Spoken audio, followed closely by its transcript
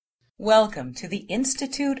Welcome to the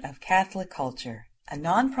Institute of Catholic Culture, a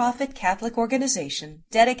nonprofit Catholic organization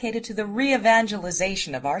dedicated to the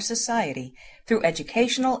re-evangelization of our society through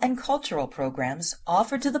educational and cultural programs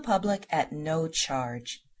offered to the public at no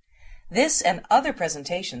charge. This and other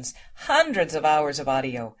presentations, hundreds of hours of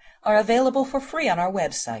audio, are available for free on our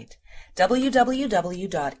website,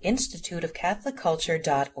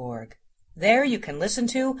 www.instituteofcatholicculture.org. There you can listen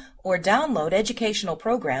to or download educational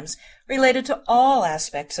programs related to all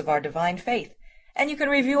aspects of our divine faith, and you can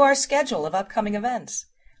review our schedule of upcoming events.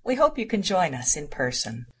 We hope you can join us in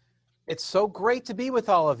person. It's so great to be with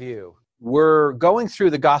all of you. We're going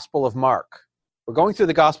through the Gospel of Mark. We're going through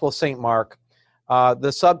the Gospel of St. Mark.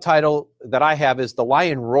 The subtitle that I have is The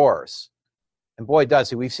Lion Roars. And boy,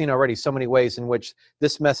 does he. We've seen already so many ways in which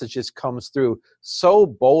this message just comes through so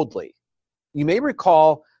boldly. You may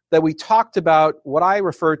recall that we talked about what I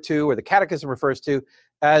refer to, or the Catechism refers to,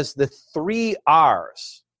 as the 3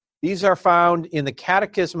 R's. These are found in the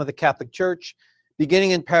Catechism of the Catholic Church,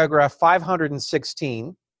 beginning in paragraph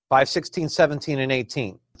 516, 516, 17, and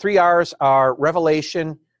 18. 3 R's are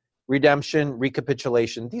revelation, redemption,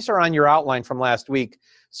 recapitulation. These are on your outline from last week,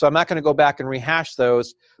 so I'm not going to go back and rehash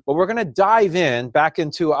those, but we're going to dive back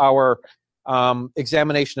into our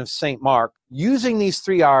examination of St. Mark, using these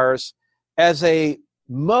 3 R's as a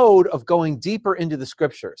mode of going deeper into the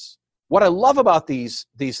Scriptures. What I love about these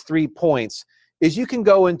 3 points is you can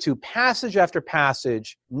go into passage after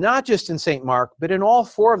passage, not just in St. Mark, but in all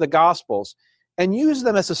 4 of the Gospels, and use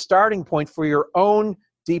them as a starting point for your own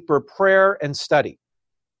deeper prayer and study.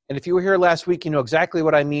 And if you were here last week, you know exactly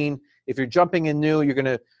what I mean. If you're jumping in new, you're going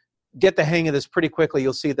to get the hang of this pretty quickly.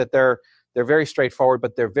 You'll see that they're very straightforward,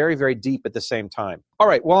 but they're very, very deep at the same time. All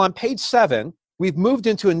right, well, on page 7, we've moved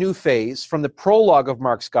into a new phase from the prologue of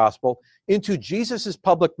Mark's Gospel into Jesus'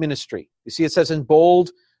 public ministry. You see it says in bold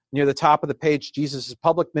near the top of the page, Jesus'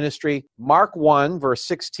 public ministry, Mark 1, verse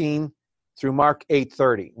 16 through Mark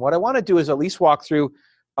 8:30. What I want to do is at least walk through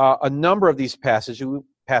a number of these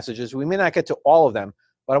passages. We may not get to all of them,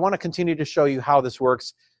 but I want to continue to show you how this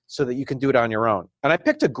works so that you can do it on your own. And I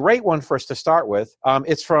picked a great one for us to start with.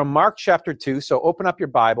 It's from Mark chapter 2, so open up your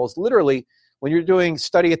Bibles. Literally, when you're doing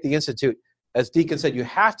study at the Institute, as Deacon said, you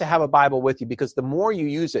have to have a Bible with you, because the more you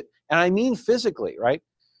use it, and I mean physically, right,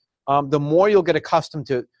 the more you'll get accustomed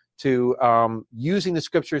to using the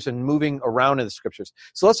Scriptures and moving around in the Scriptures.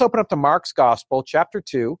 So let's open up to Mark's Gospel, chapter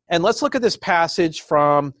 2, and let's look at this passage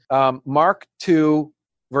from Mark 2,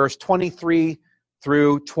 verse 23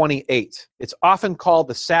 through 28. It's often called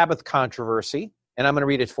the Sabbath controversy, and I'm going to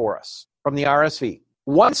read it for us from the RSV.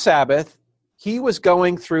 One Sabbath, he was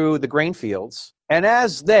going through the grain fields, and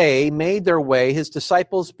as they made their way, his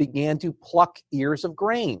disciples began to pluck ears of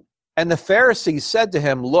grain. And the Pharisees said to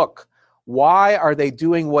him, "Look, why are they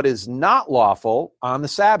doing what is not lawful on the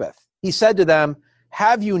Sabbath?" He said to them,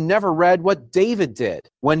 "Have you never read what David did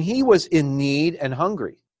when he was in need and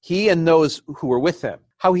hungry, he and those who were with him?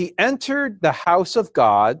 How he entered the house of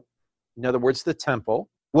God," in other words, the temple,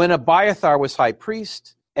 "when Abiathar was high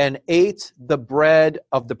priest, and ate the bread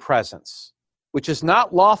of the presence, which is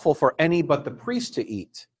not lawful for any but the priest to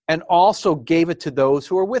eat, and also gave it to those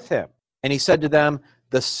who were with him. And he said to them,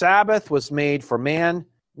 the Sabbath was made for man,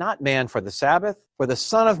 not man for the Sabbath, for the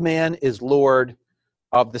Son of Man is Lord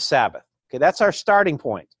of the Sabbath." Okay, that's our starting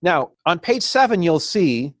point. Now, on page 7, you'll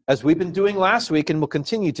see, as we've been doing last week and will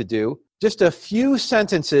continue to do, just a few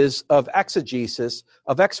sentences of exegesis,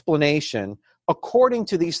 of explanation, according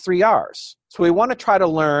to these 3 R's. So we want to try to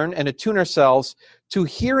learn and attune ourselves to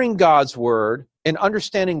hearing God's word and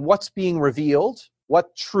understanding what's being revealed,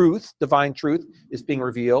 what truth, divine truth, is being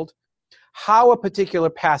revealed, how a particular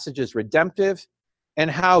passage is redemptive, and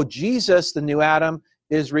how Jesus, the new Adam,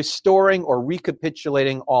 is restoring or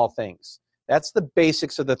recapitulating all things. That's the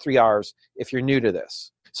basics of the 3 R's if you're new to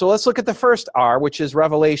this. So let's look at the first R, which is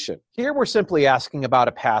revelation. Here we're simply asking about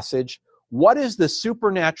a passage. What is the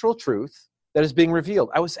supernatural truth that is being revealed?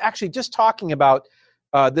 I was actually just talking about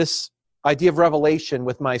this idea of revelation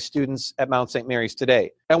with my students at Mount St. Mary's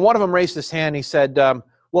today. And one of them raised his hand. He said,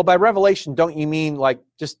 well, by revelation, don't you mean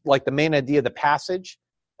just like the main idea of the passage?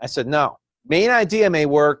 I said, no. Main idea may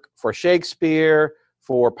work for Shakespeare,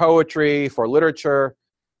 for poetry, for literature,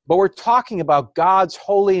 but we're talking about God's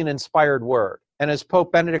holy and inspired word. And as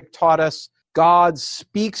Pope Benedict taught us, God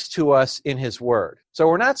speaks to us in his word. So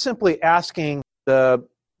we're not simply asking the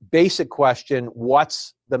basic question,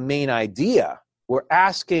 what's the main idea? We're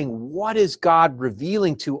asking, what is God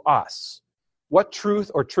revealing to us? What truth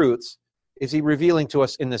or truths is he revealing to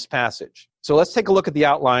us in this passage? So let's take a look at the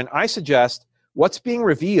outline. I suggest what's being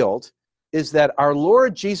revealed is that our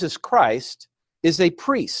Lord Jesus Christ is a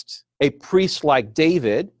priest like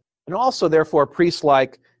David. and also, therefore, a priest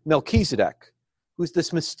like Melchizedek, who's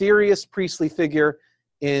this mysterious priestly figure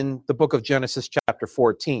in the book of Genesis chapter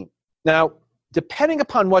 14. Now, depending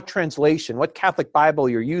upon what translation, what Catholic Bible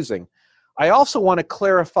you're using, I also want to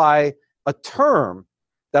clarify a term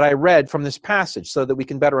that I read from this passage so that we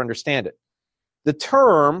can better understand it. The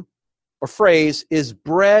term or phrase is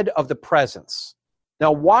bread of the presence.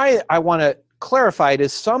 Now, why I want to clarify it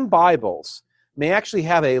is some Bibles may actually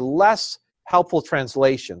have a less helpful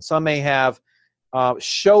translation. Some may have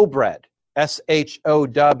showbread, S-H-O-W-B-R-E-A-D,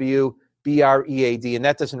 and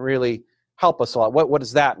that doesn't really help us a lot. What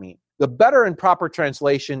does that mean? The better and proper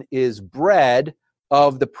translation is bread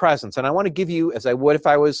of the presence. And I want to give you, as I would if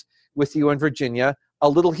I was with you in Virginia, a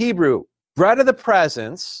little Hebrew. Bread of the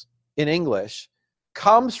presence, in English,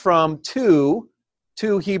 comes from two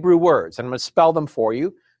Hebrew words. And I'm going to spell them for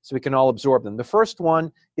you so we can all absorb them. The first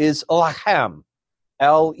one is lachem,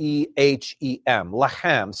 L-E-H-E-M.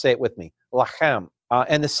 Lachem, say it with me, lachem.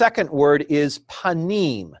 And the second word is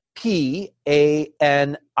panim, P-A-N-I-M,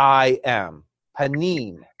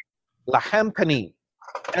 panim, lachem panim.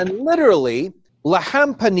 And literally,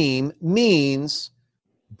 lachem panim means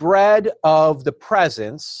bread of the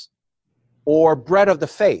presence or bread of the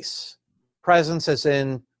face. Presence as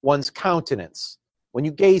in one's countenance. When you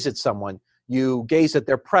gaze at someone, you gaze at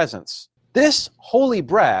their presence. This holy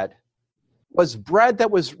bread was bread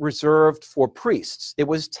that was reserved for priests. It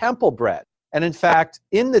was temple bread. And in fact,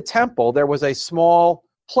 in the temple, there was a small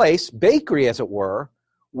place, bakery as it were,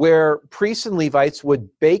 where priests and Levites would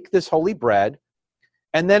bake this holy bread.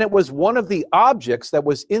 And then it was one of the objects that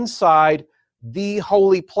was inside the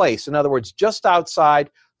holy place. In other words, just outside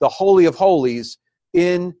the Holy of Holies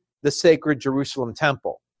in the sacred Jerusalem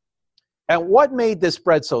temple. And what made this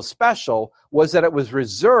bread so special was that it was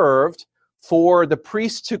reserved for the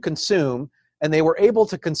priests to consume, and they were able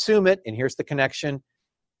to consume it, and here's the connection,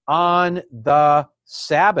 on the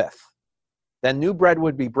Sabbath. Then new bread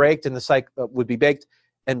would be baked and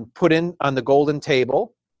and put in on the golden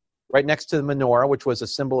table right next to the menorah, which was a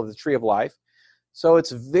symbol of the tree of life. So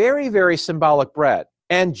it's very, very symbolic bread.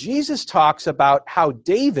 And Jesus talks about how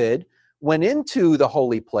David went into the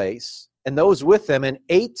holy place and those with him and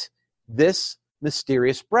ate this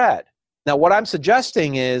mysterious bread. Now, what I'm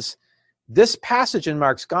suggesting is this passage in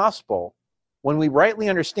Mark's gospel, when we rightly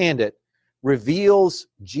understand it, reveals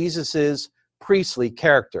Jesus's priestly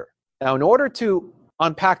character. Now, in order to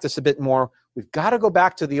unpack this a bit more, we've got to go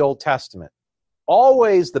back to the Old Testament.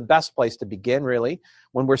 Always the best place to begin, really,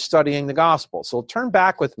 when we're studying the gospel. So turn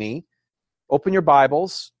back with me, open your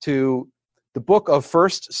Bibles to the book of 1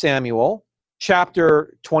 Samuel,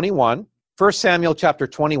 chapter 21. 1 Samuel, chapter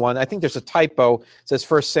 21. I think there's a typo. It says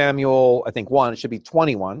 1 Samuel, 1. It should be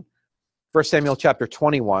 21. 1 Samuel, chapter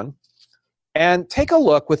 21. And take a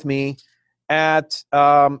look with me at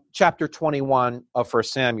chapter 21 of 1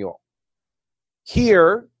 Samuel.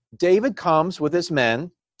 Here, David comes with his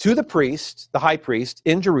men to the priest, the high priest,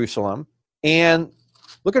 in Jerusalem. And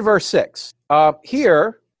look at verse 6.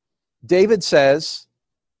 Here, David says,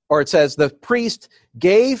 or it says, the priest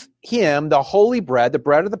gave him the holy bread, the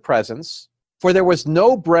bread of the presence, for there was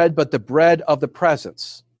no bread but the bread of the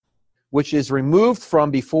presence, which is removed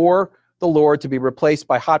from before the Lord to be replaced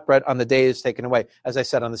by hot bread on the day it is taken away, as I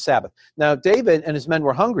said, on the Sabbath. Now, David and his men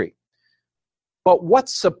were hungry. But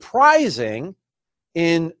what's surprising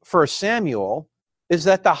in 1 Samuel is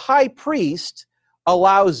that the high priest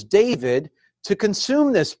allows David to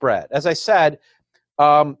consume this bread. As I said,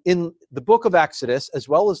 in the book of Exodus, as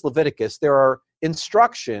well as Leviticus, there are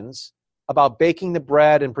instructions about baking the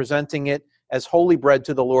bread and presenting it as holy bread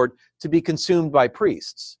to the Lord to be consumed by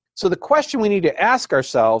priests. So the question we need to ask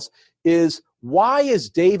ourselves is, why is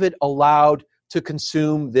David allowed to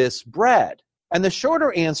consume this bread? And the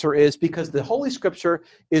shorter answer is because the Holy Scripture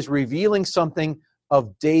is revealing something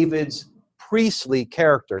of David's priestly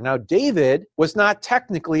character. Now, David was not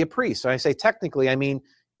technically a priest. When I say technically, I mean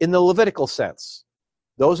in the Levitical sense.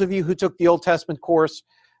 Those of you who took the Old Testament course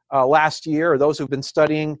last year, or those who've been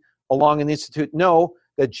studying along in the Institute, know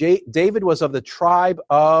that David was of the tribe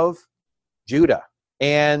of Judah.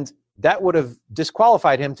 And that would have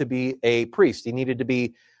disqualified him to be a priest. He needed to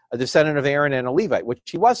be a descendant of Aaron and a Levite, which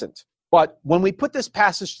he wasn't. But when we put this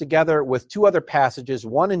passage together with two other passages,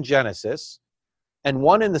 one in Genesis and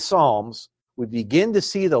one in the Psalms, we begin to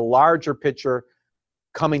see the larger picture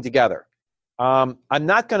coming together. I'm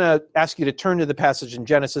not going to ask you to turn to the passage in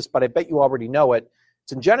Genesis, but I bet you already know it.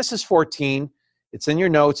 It's in Genesis 14. It's in your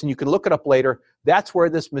notes, and you can look it up later. That's where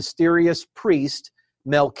this mysterious priest,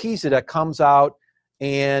 Melchizedek, comes out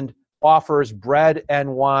and offers bread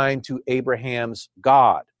and wine to Abraham's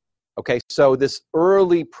God. Okay, so this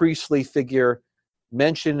early priestly figure,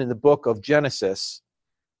 mentioned in the book of Genesis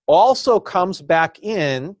also comes back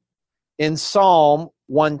in Psalm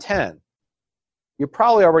 110. You're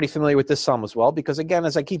probably already familiar with this psalm as well, because again,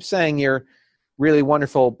 as I keep saying, you're really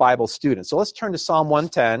wonderful Bible students. So let's turn to Psalm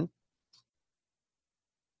 110,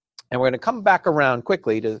 and we're going to come back around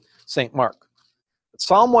quickly to St. Mark.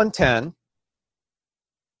 Psalm 110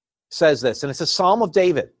 says this, and it's a psalm of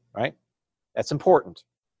David, right? That's important.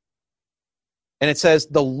 And it says,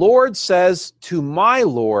 "The Lord says to my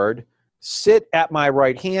Lord, sit at my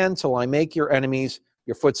right hand till I make your enemies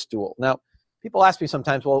your footstool." Now, people ask me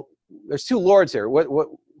sometimes, well, there's two Lords here.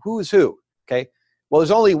 Who's who? Okay. Well, there's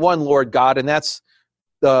only one Lord God, and that's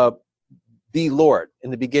the Lord in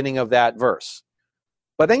the beginning of that verse.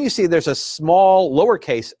 But then you see there's a small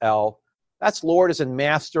lowercase l. That's Lord as in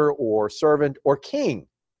master or servant or king.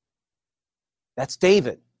 That's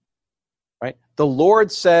David, right? The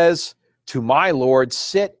Lord says to my Lord,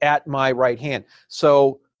 sit at my right hand.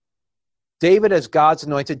 So David, as God's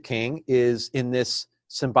anointed king, is in this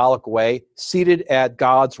symbolic way seated at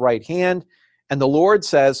God's right hand. And the Lord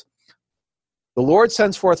says, the Lord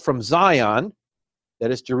sends forth from Zion,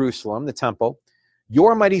 that is Jerusalem, the temple,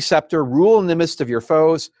 your mighty scepter, rule in the midst of your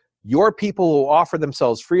foes. Your people will offer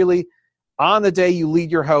themselves freely on the day you lead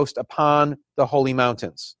your host upon the holy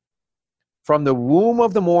mountains. From the womb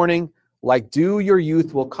of the morning, like dew, your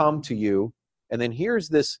youth will come to you. And then here's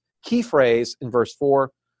this key phrase in verse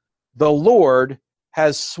 4. The Lord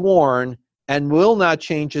has sworn and will not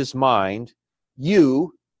change his mind.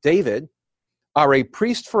 You, David, are a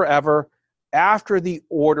priest forever after the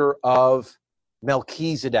order of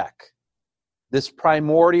Melchizedek. This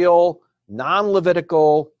primordial,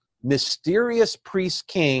 non-Levitical, mysterious priest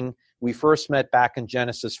king we first met back in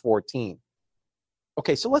Genesis 14.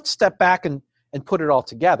 Okay, so let's step back and put it all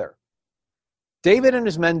together. David and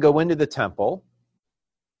his men go into the temple,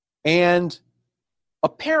 and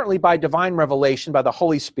apparently by divine revelation, by the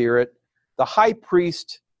Holy Spirit, the high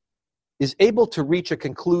priest is able to reach a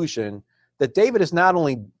conclusion that David is not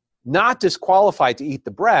only not disqualified to eat the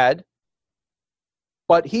bread,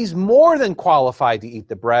 but he's more than qualified to eat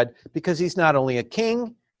the bread because he's not only a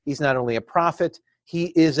king, he's not only a prophet, he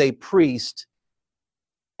is a priest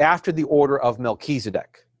after the order of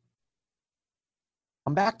Melchizedek.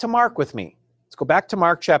 Come back to Mark with me. Let's go back to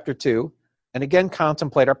Mark chapter 2 and again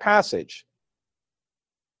contemplate our passage.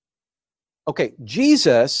 Okay,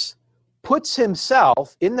 Jesus puts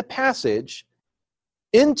himself in the passage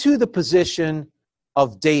into the position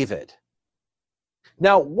of David.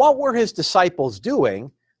 Now, what were his disciples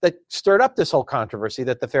doing that stirred up this whole controversy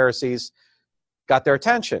that the Pharisees got their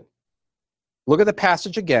attention? Look at the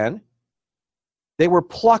passage again. They were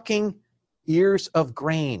plucking ears of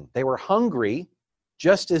grain. They were hungry,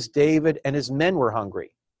 just as David and his men were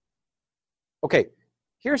hungry. Okay,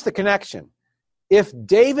 here's the connection. If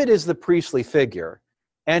David is the priestly figure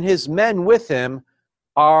and his men with him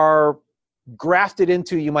are grafted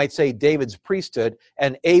into, you might say, David's priesthood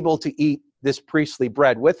and able to eat this priestly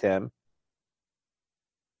bread with him,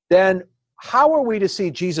 then how are we to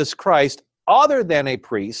see Jesus Christ other than a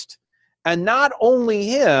priest, and not only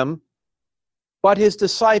him, but his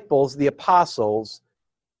disciples, the apostles,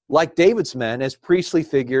 like David's men, as priestly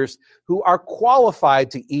figures who are qualified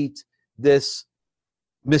to eat this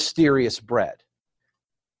mysterious bread?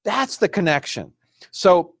 That's the connection.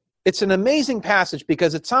 So it's an amazing passage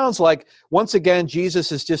because it sounds like, once again,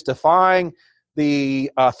 Jesus is just defying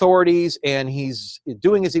the authorities and he's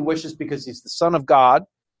doing as he wishes because he's the Son of God.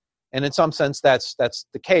 And in some sense, that's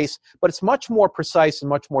the case. But it's much more precise and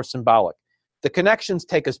much more symbolic. The connections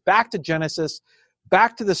take us back to Genesis,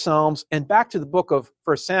 back to the Psalms, and back to the book of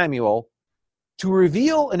 1 Samuel to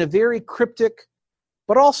reveal in a very cryptic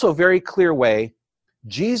but also very clear way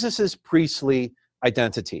Jesus' priestly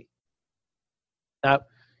identity. Now,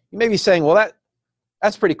 you may be saying, well,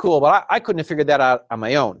 that's pretty cool, but I couldn't have figured that out on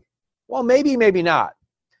my own. Well, maybe, maybe not.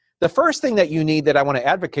 The first thing that you need that I want to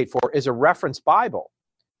advocate for is a reference Bible.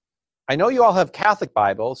 I know you all have Catholic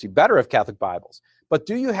Bibles. You better have Catholic Bibles. But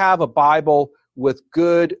do you have a Bible with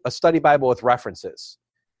a study Bible with references?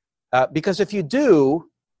 Because if you do,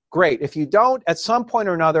 great. If you don't, at some point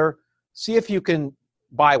or another, see if you can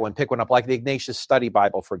buy one, pick one up, like the Ignatius Study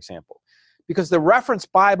Bible, for example. Because the reference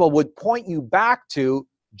Bible would point you back to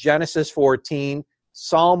Genesis 14,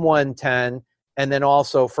 Psalm 110, and then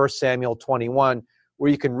also 1 Samuel 21,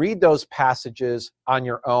 where you can read those passages on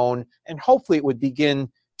your own, and hopefully it would begin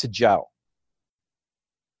to gel.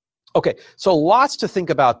 Okay, so lots to think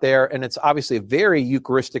about there, and it's obviously a very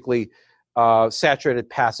Eucharistically saturated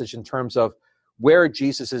passage in terms of where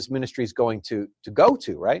Jesus' ministry is going to go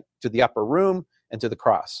to, right? To the upper room and to the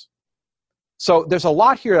cross. So there's a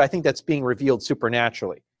lot here, I think, that's being revealed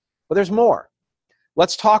supernaturally. But there's more.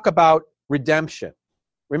 Let's talk about redemption.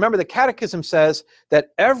 Remember, the Catechism says that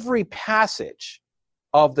every passage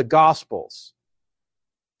of the Gospels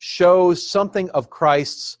shows something of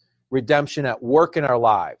Christ's redemption at work in our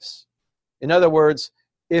lives. In other words,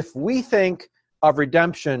 if we think of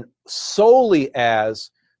redemption solely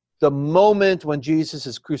as the moment when Jesus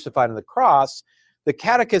is crucified on the cross, the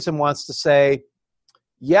Catechism wants to say,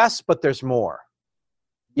 yes, but there's more.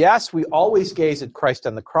 Yes, we always gaze at Christ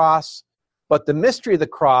on the cross, but the mystery of the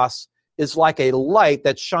cross is like a light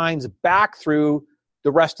that shines back through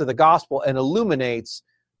the rest of the gospel and illuminates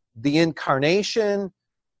the incarnation,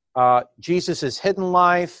 Jesus' hidden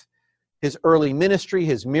life, his early ministry,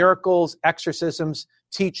 his miracles, exorcisms,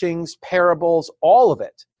 teachings, parables, all of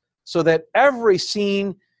it, so that every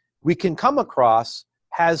scene we can come across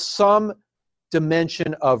has some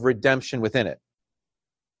dimension of redemption within it.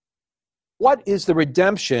 What is the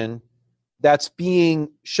redemption that's being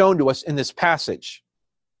shown to us in this passage?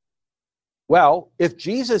 Well, if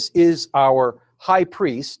Jesus is our high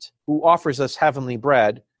priest who offers us heavenly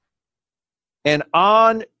bread, and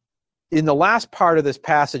in the last part of this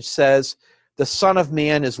passage says, the Son of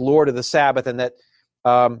Man is Lord of the Sabbath, and that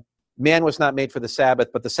man was not made for the Sabbath,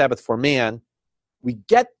 but the Sabbath for man, we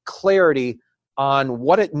get clarity on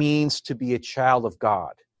what it means to be a child of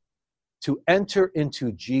God, to enter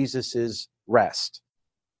into Jesus' rest.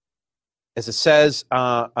 As it says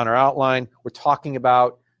on our outline, we're talking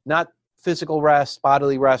about not physical rest,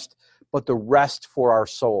 bodily rest, but the rest for our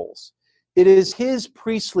souls. It is his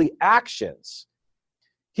priestly actions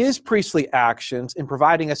in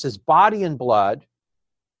providing us his body and blood,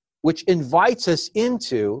 which invites us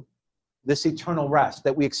into this eternal rest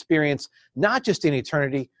that we experience not just in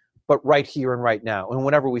eternity, but right here and right now, and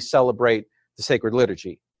whenever we celebrate the sacred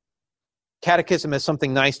liturgy. Catechism has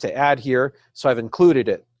something nice to add here, so I've included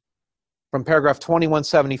it. From paragraph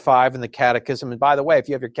 2175 in the Catechism, and by the way, if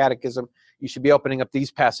you have your Catechism, you should be opening up these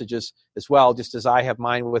passages as well, just as I have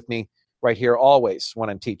mine with me right here always when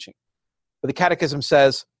I'm teaching. But the Catechism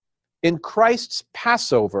says, in Christ's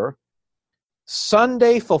Passover,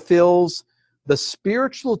 Sunday fulfills the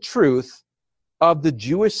spiritual truth of the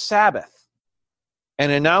Jewish Sabbath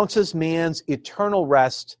and announces man's eternal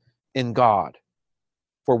rest in God.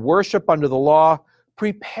 For worship under the law,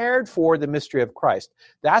 prepared for the mystery of Christ.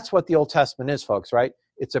 That's what the Old Testament is, folks, right?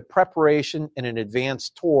 It's a preparation and an advance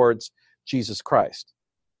towards Jesus Christ.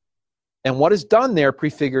 And what is done there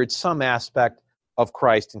prefigured some aspect of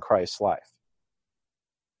Christ and Christ's life.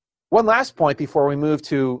 One last point before we move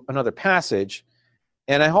to another passage,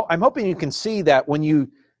 and I'm hoping you can see that when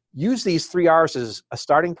you use these 3 R's as a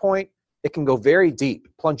starting point, it can go very deep,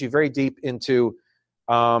 plunge you very deep into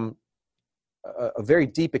a very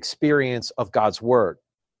deep experience of God's Word.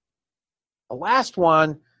 The last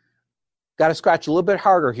one, got to scratch a little bit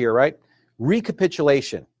harder here, right?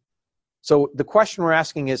 Recapitulation. So the question we're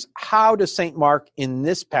asking is, how does St. Mark in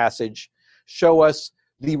this passage show us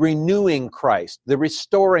the renewing Christ, the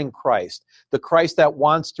restoring Christ, the Christ that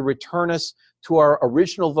wants to return us to our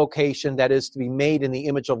original vocation, that is to be made in the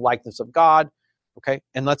image of likeness of God? Okay,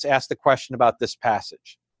 and let's ask the question about this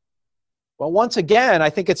passage. Well, once again, I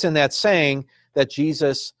think it's in that saying that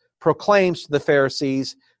Jesus proclaims to the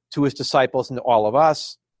Pharisees, to his disciples, and to all of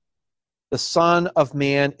us, the Son of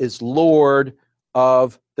Man is Lord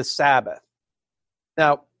of the Sabbath.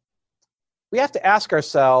 Now, we have to ask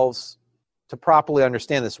ourselves to properly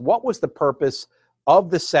understand this. What was the purpose of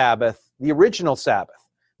the Sabbath, the original Sabbath?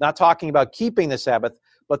 Not talking about keeping the Sabbath,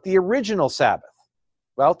 but the original Sabbath.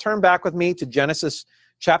 Well, turn back with me to Genesis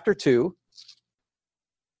chapter 2.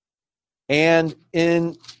 And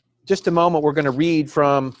in just a moment, we're going to read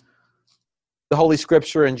from the Holy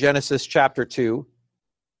Scripture in Genesis chapter 2.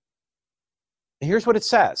 And here's what it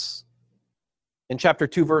says in chapter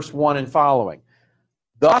 2, verse 1 and following.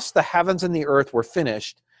 Thus the heavens and the earth were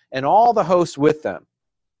finished, and all the hosts with them.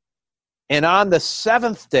 And on the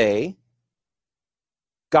 7th day,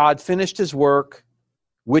 God finished his work,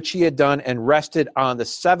 which he had done, and rested on the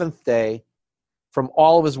 7th day from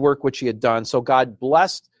all of his work which he had done. So God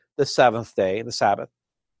blessed the 7th day, the Sabbath,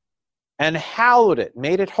 and hallowed it,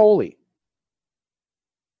 made it holy.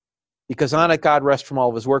 Because on it God rested from all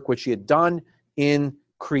of his work which he had done in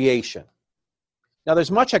creation. Now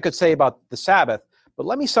there's much I could say about the Sabbath, but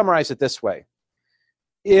let me summarize it this way.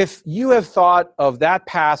 If you have thought of that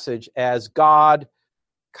passage as God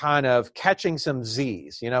kind of catching some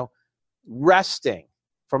Z's, resting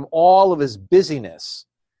from all of his busyness,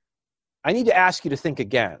 I need to ask you to think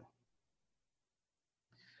again.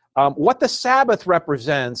 What the Sabbath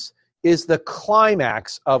represents is the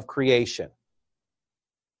climax of creation.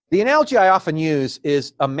 The analogy I often use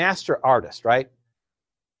is a master artist, right?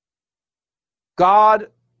 God,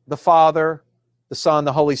 the Father, the Son,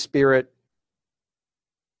 the Holy Spirit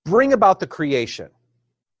bring about the creation.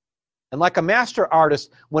 And like a master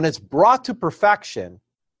artist, when it's brought to perfection,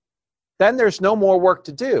 then there's no more work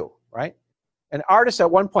to do, right? An artist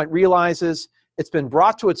at one point realizes it's been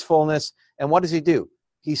brought to its fullness, and what does he do?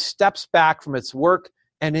 He steps back from its work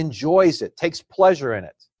and enjoys it, takes pleasure in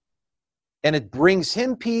it. And it brings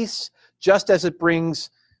him peace, just as it brings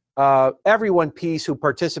everyone peace who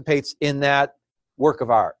participates in that work of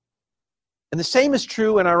art. And the same is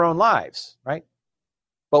true in our own lives, right?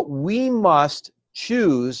 But we must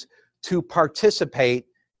choose to participate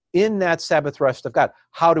in that Sabbath rest of God.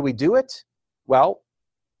 How do we do it? Well,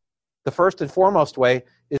 the first and foremost way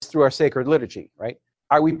is through our sacred liturgy, right?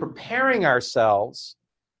 Are we preparing ourselves,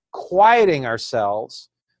 quieting ourselves,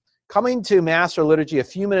 coming to Mass or liturgy a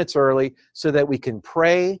few minutes early so that we can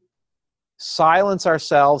pray, silence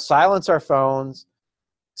ourselves, silence our phones,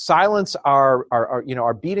 silence our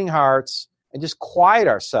beating hearts, and just quiet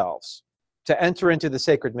ourselves to enter into the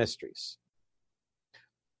sacred mysteries?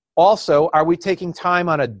 Also, are we taking time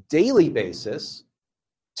on a daily basis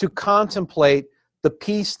to contemplate the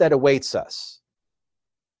peace that awaits us,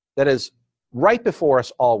 that is right before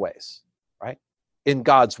us always, right? In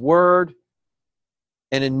God's Word,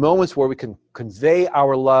 and in moments where we can convey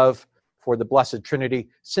our love for the Blessed Trinity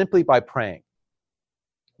simply by praying.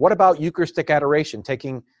 What about Eucharistic adoration,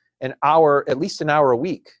 taking an hour, at least an hour a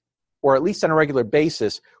week, or at least on a regular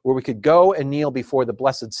basis, where we could go and kneel before the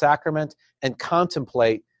Blessed Sacrament and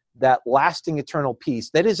contemplate that lasting eternal peace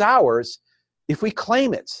that is ours if we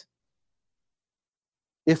claim it.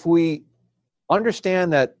 If we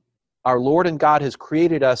understand that our Lord and God has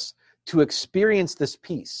created us to experience this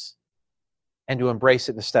peace and to embrace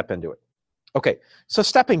it and to step into it. Okay, so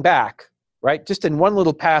stepping back, right, just in one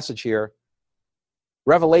little passage here,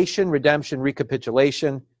 revelation, redemption,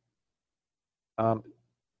 recapitulation.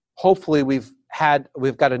 Hopefully we've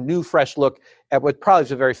got a new, fresh look at what probably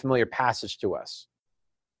is a very familiar passage to us.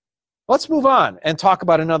 Let's move on and talk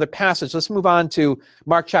about another passage. Let's move on to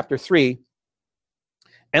Mark chapter 3.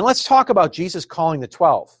 And let's talk about Jesus calling the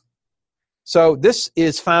 12. So this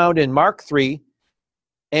is found in Mark 3,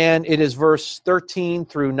 and it is verse 13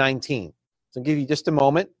 through 19. So I'll give you just a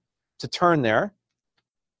moment to turn there.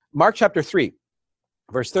 Mark chapter 3,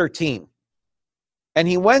 verse 13. And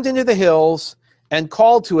he went into the hills and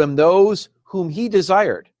called to him those whom he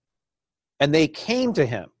desired. And they came to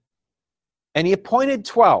him. And he appointed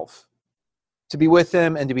 12 to be with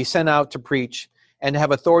him and to be sent out to preach and to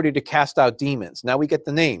have authority to cast out demons. Now we get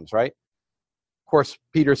the names, right? Of course,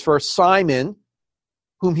 Peter's first, Simon,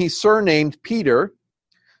 whom he surnamed Peter,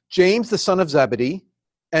 James the son of Zebedee,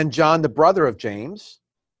 and John the brother of James,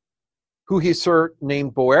 who he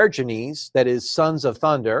surnamed Boanerges, that is, sons of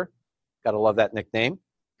thunder. Gotta love that nickname.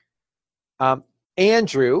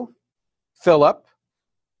 Andrew, Philip,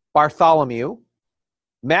 Bartholomew,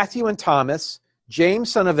 Matthew and Thomas,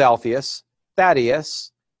 James son of Alphaeus,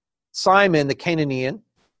 Thaddeus, Simon the Canaanian,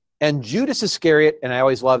 and Judas Iscariot, and I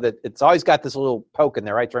always love that it's always got this little poke in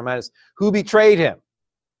there, right, to remind us who betrayed him.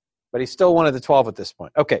 But he's still one of the 12 at this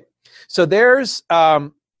point. Okay, so there's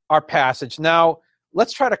our passage. Now,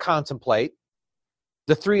 let's try to contemplate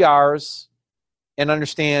the 3 R's and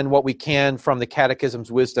understand what we can from the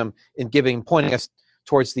Catechism's wisdom in pointing us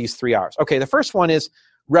towards these 3 R's. Okay, the first one is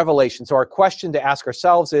revelation. So our question to ask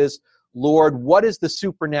ourselves is, Lord, what is the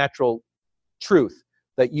supernatural truth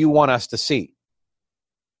that you want us to see?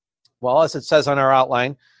 Well, as it says on our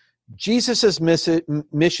outline, Jesus'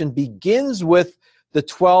 mission begins with the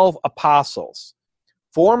 12 apostles,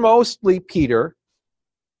 foremostly Peter,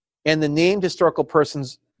 and the named historical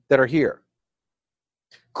persons that are here.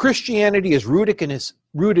 Christianity is rooted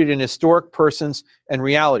in historic persons and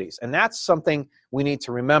realities, and that's something we need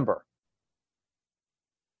to remember.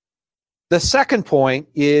 The second point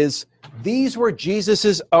is these were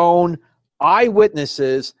Jesus' own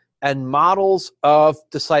eyewitnesses and models of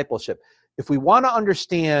discipleship. If we want to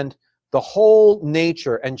understand the whole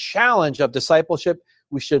nature and challenge of discipleship,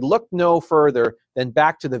 we should look no further than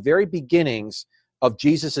back to the very beginnings of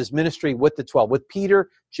Jesus' ministry with the 12, with Peter,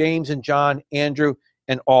 James, and John, Andrew,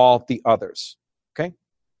 and all the others. Okay?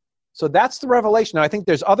 So that's the revelation. Now, I think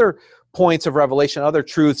there's other points of revelation, other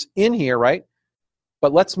truths in here, right?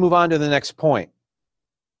 But let's move on to the next point.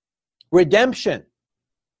 Redemption.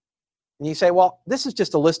 And you say, well, this is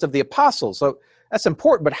just a list of the apostles, so that's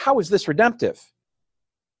important, but how is this redemptive?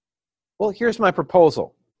 Well, here's my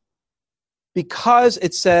proposal. Because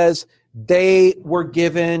it says they were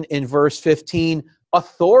given, in verse 15,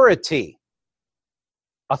 authority.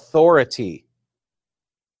 Authority.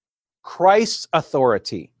 Christ's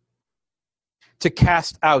authority to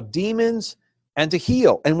cast out demons and to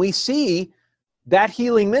heal. And we see that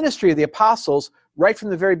healing ministry of the apostles right from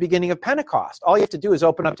the very beginning of Pentecost. All you have to do is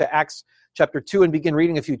open up to Acts chapter 2 and begin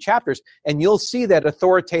reading a few chapters, and you'll see that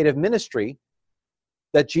authoritative ministry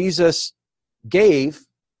that Jesus gave,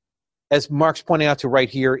 as Mark's pointing out to right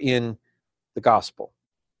here in the gospel.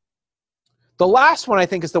 The last one, I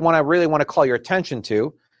think, is the one I really want to call your attention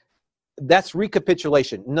to. That's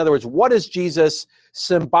recapitulation. In other words, what is Jesus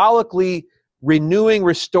symbolically renewing,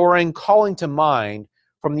 restoring, calling to mind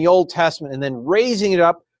from the Old Testament, and then raising it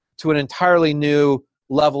up to an entirely new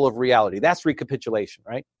level of reality? That's recapitulation,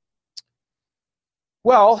 right?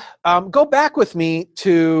 Well, go back with me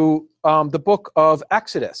to the book of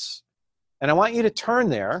Exodus. And I want you to turn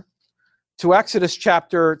there to Exodus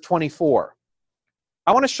chapter 24.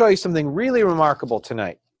 I want to show you something really remarkable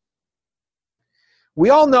tonight. We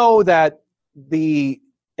all know that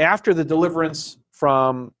after the deliverance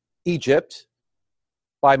from Egypt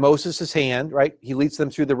by Moses' hand, right? He leads them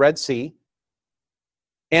through the Red Sea.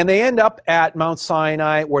 And they end up at Mount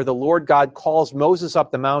Sinai, where the Lord God calls Moses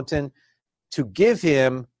up the mountain to give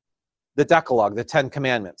him the Decalogue, the 10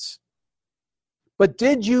 Commandments. But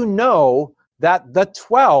did you know that the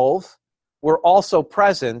 12 were also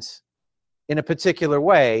present in a particular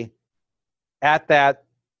way at that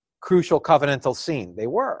crucial covenantal scene? They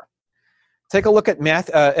were. Take a look at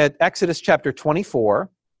Exodus chapter 24.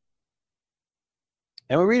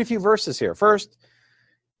 And we'll read a few verses here. First,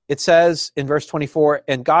 it says in verse 24,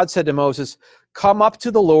 and God said to Moses, come up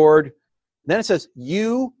to the Lord. Then it says,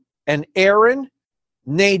 you and Aaron,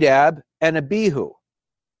 Nadab, and Abihu,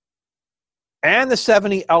 and the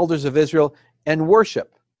 70 elders of Israel, and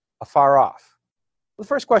worship afar off. The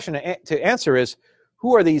first question to answer is,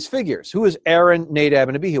 who are these figures? Who is Aaron, Nadab,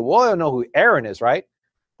 and Abihu? Well, I don't know who Aaron is, right?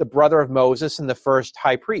 The brother of Moses and the first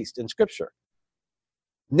high priest in Scripture.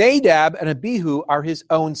 Nadab and Abihu are his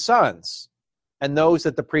own sons, and those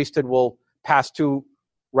that the priesthood will pass to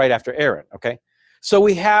right after Aaron, okay? So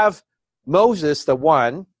we have Moses, the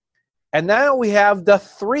one, and now we have the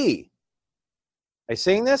three. Are you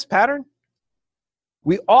seeing this pattern?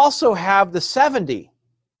 We also have the 70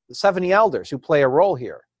 elders who play a role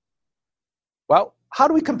here. Well, how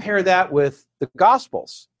do we compare that with the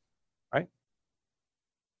Gospels, right?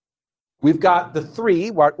 We've got the three,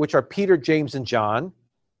 which are Peter, James, and John.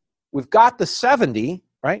 We've got the 70,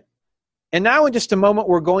 right? And now in just a moment,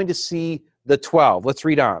 we're going to see the 12. Let's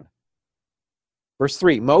read on. Verse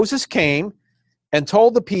 3, Moses came and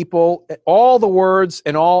told the people all the words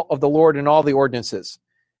and all of the Lord and all the ordinances.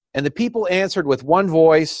 And the people answered with one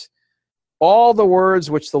voice, all the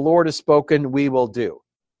words which the Lord has spoken, we will do.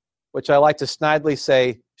 Which I like to snidely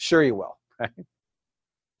say, sure you will. Right?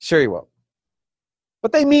 Sure you will.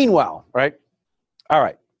 But they mean well, right? All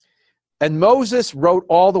right. And Moses wrote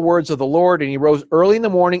all the words of the Lord, and he rose early in the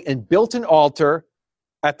morning and built an altar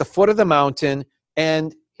at the foot of the mountain,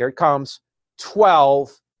 and here it comes,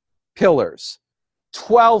 12 pillars.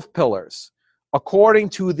 12 pillars, according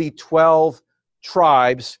to the 12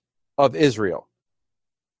 tribes of Israel.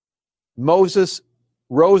 Moses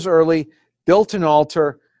rose early, built an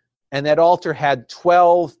altar, and that altar had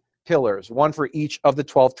 12 pillars, one for each of the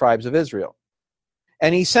 12 tribes of Israel.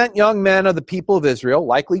 And he sent young men of the people of Israel,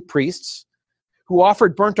 likely priests, who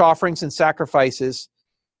offered burnt offerings and sacrificed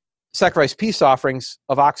peace offerings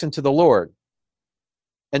of oxen to the Lord.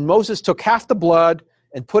 And Moses took half the blood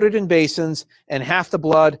and put it in basins, and half the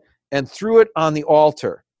blood, and threw it on the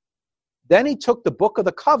altar. Then he took the book of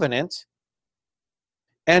the covenant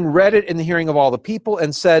and read it in the hearing of all the people,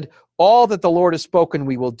 and said, all that the Lord has spoken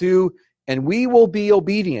we will do, and we will be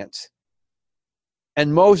obedient.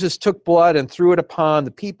 And Moses took blood and threw it upon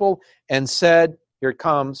the people, and said, here it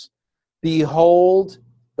comes, behold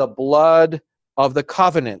the blood of the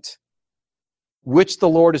covenant, which the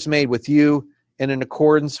Lord has made with you, and in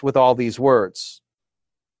accordance with all these words.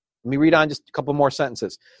 Let me read on just a couple more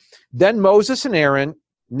sentences. Then Moses and Aaron,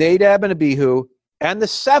 Nadab and Abihu, and the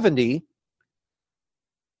 70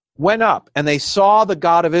 went up, and they saw the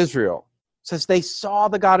God of Israel. It says they saw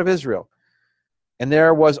the God of Israel. And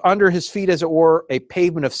there was under his feet, as it were, a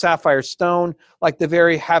pavement of sapphire stone, like the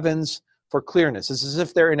very heavens for clearness. It's as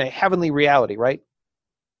if they're in a heavenly reality, right?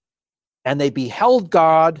 And they beheld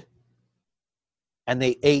God, and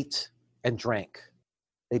they ate and drank.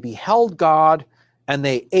 They beheld God, and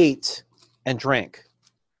they ate and drank.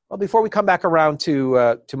 Well, before we come back around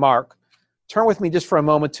to Mark, turn with me just for a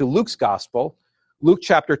moment to Luke's Gospel, Luke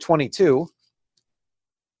chapter 22.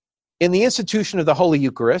 In the institution of the Holy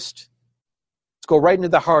Eucharist, let's go right into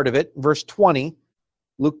the heart of it, verse 20,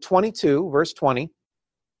 Luke 22, verse 20.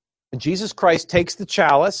 And Jesus Christ takes the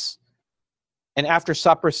chalice and after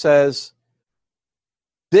supper says,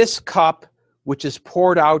 "This cup which is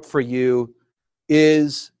poured out for you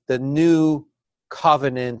is the new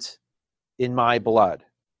covenant in my blood."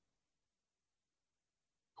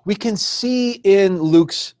 We can see in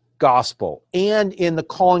Luke's gospel and in the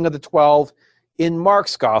calling of the 12 in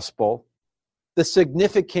Mark's gospel the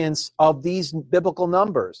significance of these biblical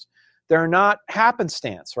numbers. They're not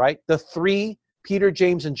happenstance, right? The 3, Peter,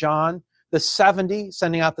 James, and John, the 70,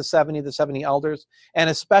 sending out the 70 elders, and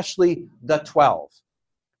especially the 12.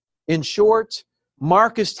 In short,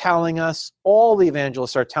 Mark is telling us, all the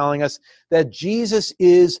evangelists are telling us, that Jesus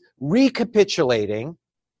is recapitulating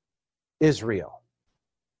Israel.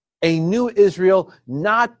 A new Israel,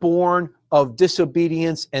 not born of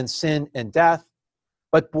disobedience and sin and death,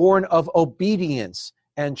 but born of obedience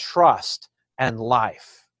and trust and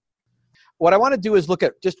life. What I want to do is look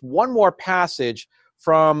at just one more passage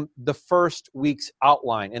from the first week's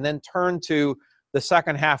outline, and then turn to the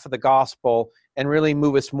second half of the gospel and really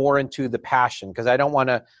move us more into the passion, because I don't want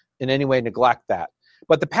to in any way neglect that.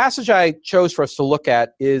 But the passage I chose for us to look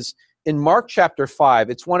at is in Mark chapter 5.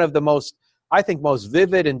 It's one of the most, I think, most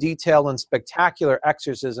vivid and detailed and spectacular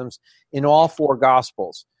exorcisms in all 4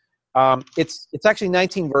 gospels. It's actually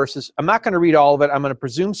 19 verses. I'm not going to read all of it. I'm going to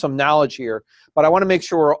presume some knowledge here, but I want to make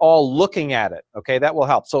sure we're all looking at it. Okay, that will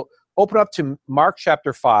help. So open up to Mark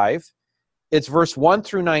chapter 5. It's verse 1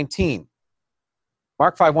 through 19.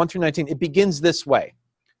 Mark 5, 1 through 19. It begins this way.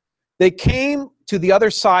 They came to the other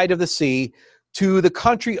side of the sea, to the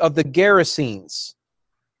country of the Gerasenes.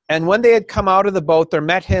 And when they had come out of the boat, there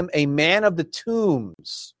met him a man of the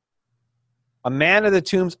tombs. A man of the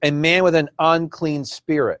tombs, a man with an unclean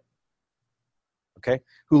spirit. Okay,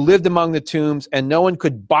 who lived among the tombs, and no one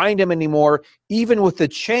could bind him anymore, even with the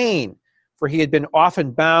chain, for he had been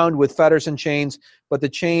often bound with fetters and chains, but the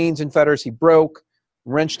chains and fetters he broke,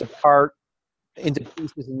 wrenched apart into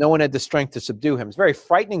pieces, and no one had the strength to subdue him. It's a very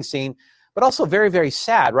frightening scene, but also very, very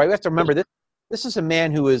sad, right? We have to remember that this is a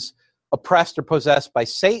man who is oppressed or possessed by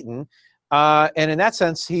Satan, and in that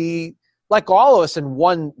sense, he, like all of us in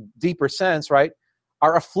one deeper sense, right,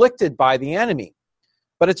 are afflicted by the enemy.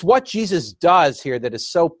 But it's what Jesus does here that is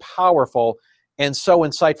so powerful and so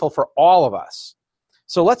insightful for all of us.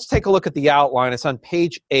 So let's take a look at the outline. It's on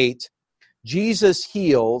page 8. Jesus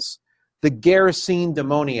heals the Gerasene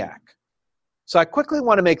demoniac. So I quickly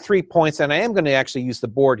want to make 3 points, and I am going to actually use the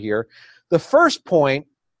board here. The first point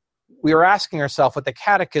we are asking ourselves with the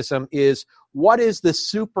catechism is, what is the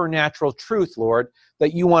supernatural truth, Lord,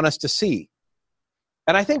 that you want us to see?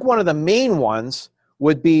 And I think one of the main ones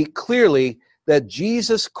would be clearly that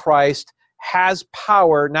Jesus Christ has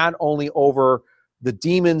power not only over the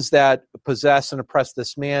demons that possess and oppress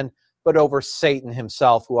this man, but over Satan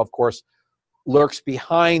himself, who, of course, lurks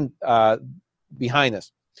behind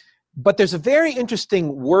this. But there's a very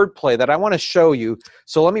interesting wordplay that I want to show you.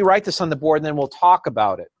 So let me write this on the board, and then we'll talk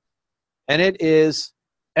about it. And it is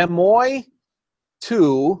emoi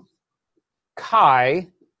tu kai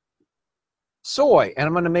soi. And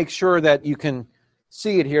I'm going to make sure that you can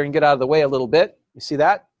see it here and get out of the way a little bit. You see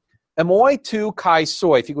that? Emoi tu kai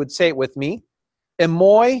soi. If you would say it with me.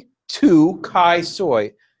 Emoi tu kai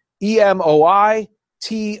soi. E-M-O-I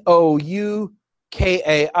T-O-U-K-A-I-S-O-I.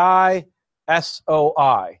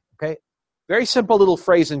 Okay? Very simple little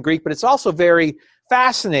phrase in Greek, but it's also very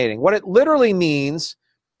fascinating. What it literally means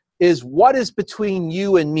is what is between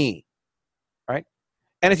you and me. Right?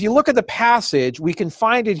 And if you look at the passage, we can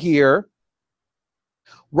find it here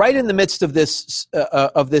right in the midst of this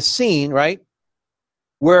scene, right,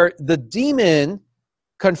 where the demon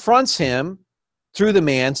confronts him through the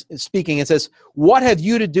man speaking and says, "What have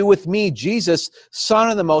you to do with me, Jesus, Son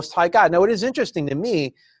of the Most High God?" Now, it is interesting to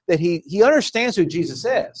me that he understands who Jesus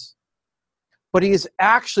is, but he is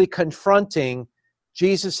actually confronting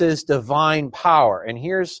Jesus' divine power. And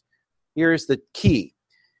here's the key.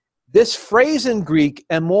 This phrase in Greek,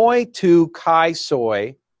 emoi tu kai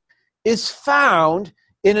soi, is found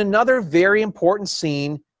in another very important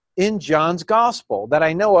scene in John's Gospel that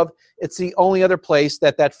I know of. It's the only other place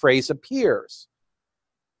that phrase appears.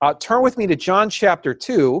 Turn with me to John chapter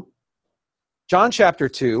 2. John chapter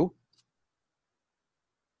 2.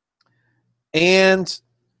 And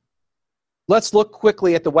let's look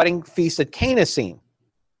quickly at the wedding feast at Cana scene.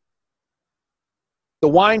 The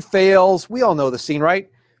wine fails. We all know the scene, right?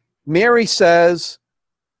 Mary says,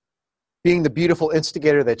 being the beautiful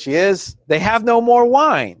instigator that she is, they have no more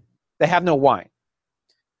wine. They have no wine.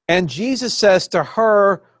 And Jesus says to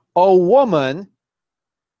her, "O woman,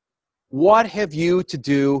 what have you to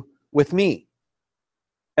do with me?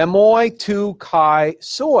 Emoi tu kai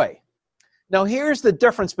soi." Now here's the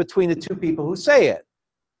difference between the two people who say it.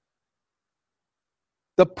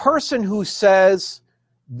 The person who says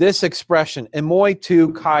this expression, "Emoi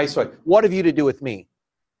tu kai soi," what have you to do with me,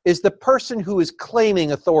 is the person who is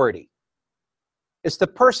claiming authority. It's the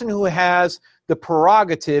person who has the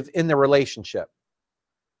prerogative in the relationship.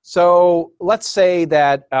 So let's say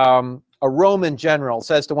that a Roman general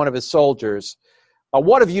says to one of his soldiers,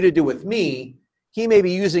 "What have you to do with me?" He may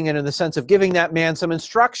be using it in the sense of giving that man some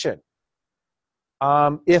instruction.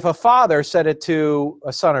 If a father said it to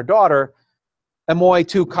a son or daughter, "Emoi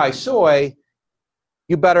tu kai soi,"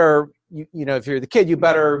 you better, if you're the kid, you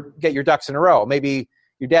better get your ducks in a row. Maybe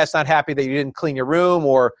your dad's not happy that you didn't clean your room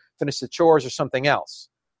or finish the chores or something else.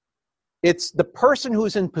 It's the person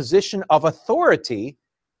who's in position of authority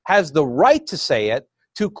has the right to say it,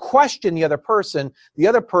 to question the other person. The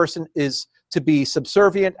other person is to be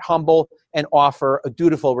subservient, humble, and offer a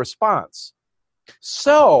dutiful response.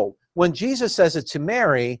 So when Jesus says it to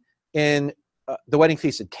Mary in the wedding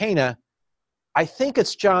feast at Cana, I think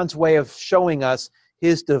it's John's way of showing us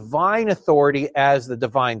his divine authority as the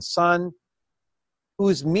divine son,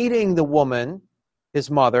 who's meeting the woman, his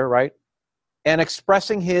mother, right, and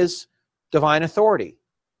expressing his divine authority.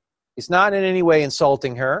 He's not in any way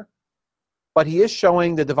insulting her, but he is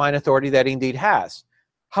showing the divine authority that he indeed has.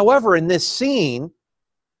 However, in this scene,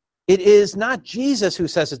 it is not Jesus who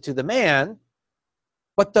says it to the man,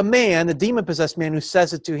 but the man, the demon-possessed man, who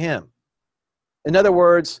says it to him. In other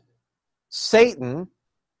words, Satan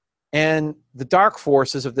and the dark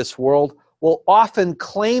forces of this world will often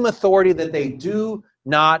claim authority that they do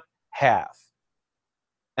not have.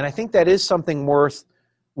 And I think that is something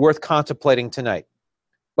worth contemplating tonight.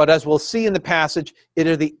 But as we'll see in the passage, it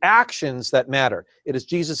are the actions that matter. It is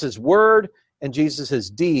Jesus' word and Jesus'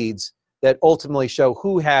 deeds that ultimately show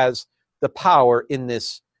who has the power in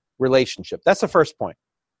this relationship. That's the first point.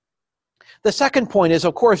 The second point is,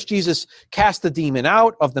 of course, Jesus casts the demon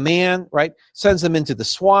out of the man, right? Sends them into the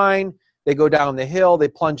swine. They go down the hill. They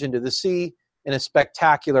plunge into the sea in a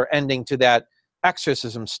spectacular ending to that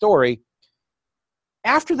exorcism story.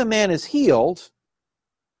 After the man is healed,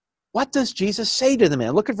 what does Jesus say to the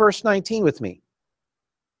man? Look at verse 19 with me.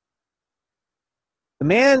 The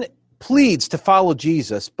man pleads to follow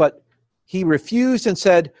Jesus, but he refused and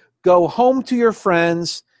said, "Go home to your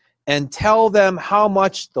friends and tell them how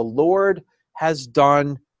much the Lord has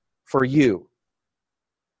done for you."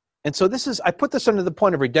 And so I put this under the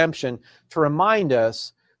point of redemption to remind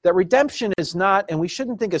us that redemption is not, and we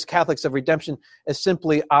shouldn't think as Catholics of redemption as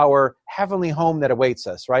simply our heavenly home that awaits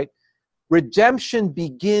us, right? Redemption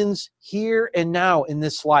begins here and now in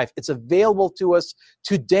this life. It's available to us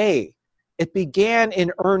today. It began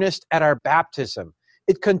in earnest at our baptism.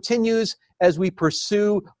 It continues as we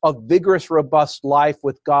pursue a vigorous, robust life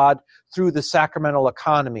with God through the sacramental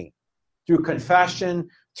economy, through confession,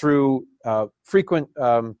 through frequent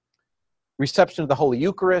reception of the Holy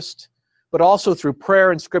Eucharist, but also through prayer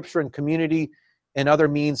and scripture and community and other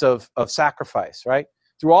means of sacrifice, right?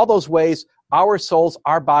 Through all those ways, our souls,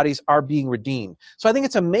 our bodies are being redeemed. So I think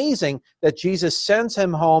it's amazing that Jesus sends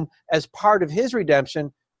him home as part of his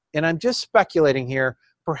redemption, and I'm just speculating here,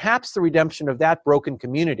 perhaps the redemption of that broken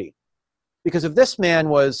community. Because if this man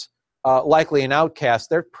was likely an outcast,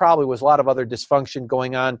 there probably was a lot of other dysfunction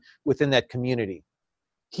going on within that community.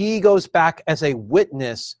 He goes back as a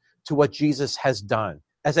witness to what Jesus has done,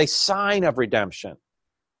 as a sign of redemption,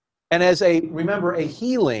 and as a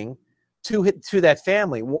healing to that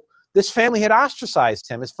family. This family had ostracized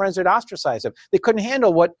him. His friends had ostracized him. They couldn't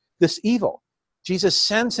handle this evil. Jesus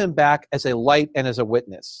sends him back as a light and as a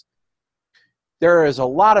witness. There is a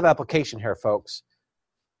lot of application here, folks.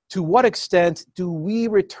 To what extent do we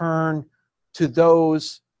return to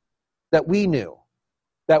those that we knew,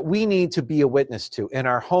 that we need to be a witness to in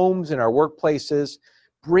our homes, in our workplaces,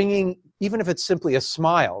 bringing, even if it's simply a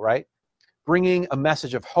smile, right? Bringing a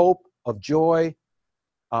message of hope, of joy,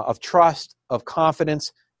 of trust, of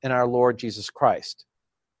confidence in our Lord Jesus Christ.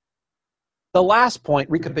 The last point,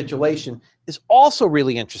 recapitulation, is also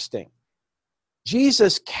really interesting.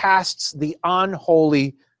 Jesus casts the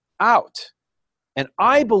unholy out. And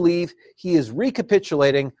I believe he is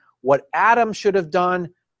recapitulating what Adam should have done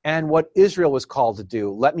and what Israel was called to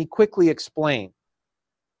do. Let me quickly explain.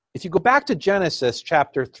 If you go back to Genesis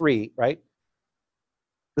chapter 3, right?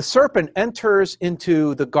 The serpent enters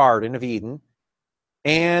into the Garden of Eden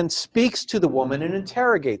and speaks to the woman and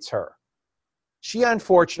interrogates her. She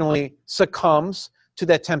unfortunately succumbs to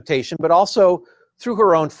that temptation, but also through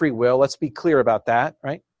her own free will. Let's be clear about that,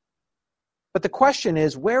 right? But the question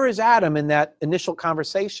is, where is Adam in that initial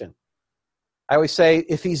conversation? I always say,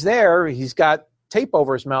 if he's there, he's got tape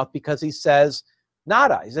over his mouth because he says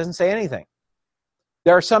nada. He doesn't say anything.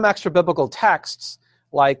 There are some extra biblical texts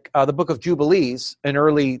like the book of Jubilees, an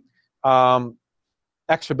early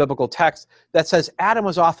extra-biblical text that says Adam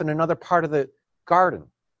was off in another part of the garden.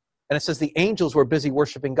 And it says the angels were busy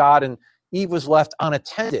worshiping God and Eve was left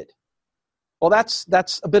unattended. Well, that's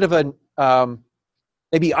a bit of a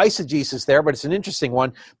maybe eisegesis there, but it's an interesting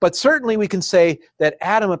one. But certainly we can say that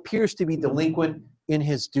Adam appears to be delinquent in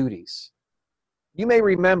his duties. You may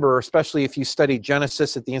remember, especially if you studied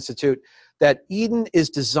Genesis at the Institute, that Eden is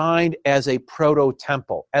designed as a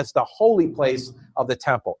proto-temple, as the holy place of the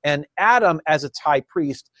temple. And Adam, as its high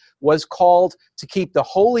priest, was called to keep the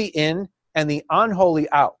holy in and the unholy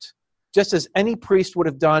out, just as any priest would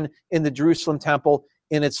have done in the Jerusalem temple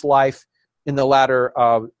in its life in the latter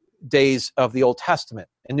days of the Old Testament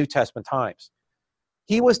and New Testament times.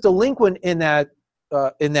 He was delinquent in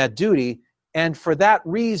that duty, and for that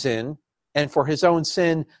reason, and for his own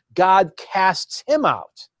sin, God casts him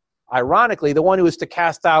out. Ironically, the one who is to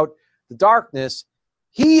cast out the darkness,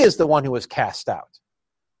 he is the one who was cast out.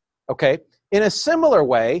 Okay? In a similar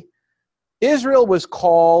way, Israel was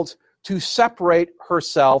called to separate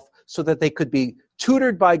herself so that they could be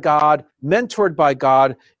tutored by God, mentored by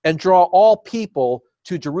God, and draw all people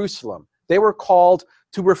to Jerusalem. They were called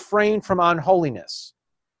to refrain from unholiness.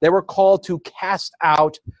 They were called to cast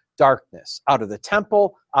out darkness out of the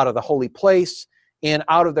temple, out of the holy place, and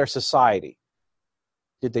out of their society.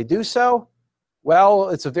 Did they do so? Well,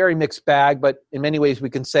 it's a very mixed bag, but in many ways we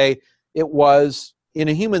can say it was, in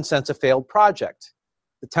a human sense, a failed project.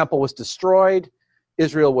 The temple was destroyed.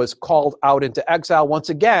 Israel was called out into exile. Once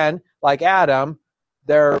again, like Adam,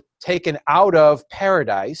 they're taken out of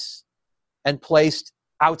paradise and placed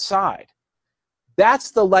outside.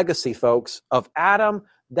 That's the legacy, folks, of Adam.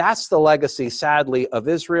 That's the legacy, sadly, of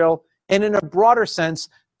Israel. And in a broader sense,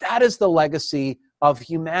 that is the legacy of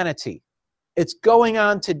humanity. It's going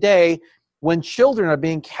on today when children are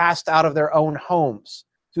being cast out of their own homes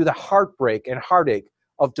through the heartbreak and heartache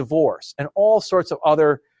of divorce and all sorts of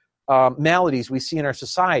other maladies we see in our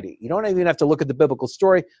society. You don't even have to look at the biblical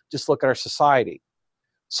story, just look at our society.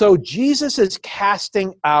 So Jesus is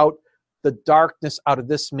casting out the darkness out of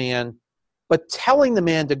this man, but telling the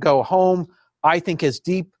man to go home, I think, has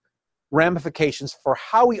deep ramifications for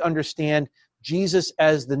how we understand Jesus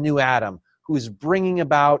as the new Adam, who is bringing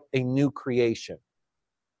about a new creation.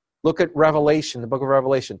 Look at Revelation, the book of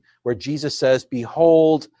Revelation, where Jesus says,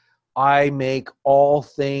 "Behold, I make all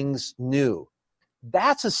things new."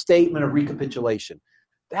 That's a statement of recapitulation.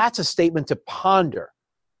 That's a statement to ponder.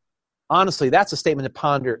 Honestly, that's a statement to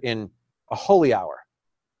ponder in a holy hour.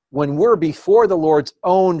 When we're before the Lord's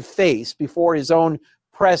own face, before his own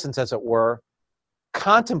presence, as it were,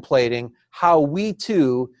 contemplating how we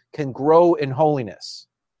too can grow in holiness.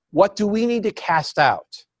 What do we need to cast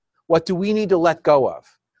out? What do we need to let go of?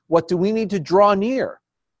 What do we need to draw near?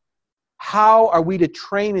 How are we to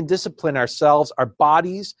train and discipline ourselves, our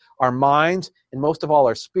bodies, our minds, and most of all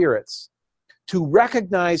our spirits, to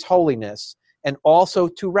recognize holiness and also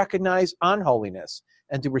to recognize unholiness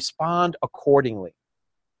and to respond accordingly?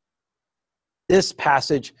 This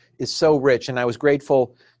passage is so rich, and I was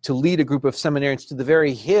grateful to lead a group of seminarians to the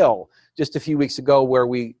very hill just a few weeks ago where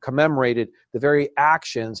we commemorated the very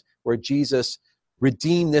actions where Jesus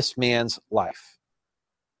redeemed this man's life.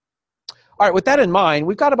 All right, with that in mind,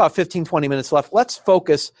 we've got about 15, 20 minutes left. Let's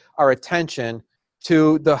focus our attention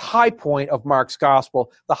to the high point of Mark's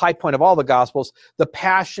gospel, the high point of all the gospels, the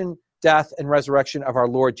passion, death, and resurrection of our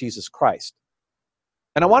Lord Jesus Christ.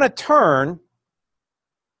 And I want to turn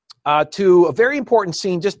to a very important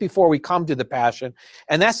scene just before we come to the Passion,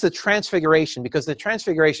 and that's the Transfiguration, because the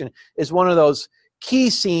Transfiguration is one of those key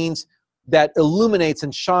scenes that illuminates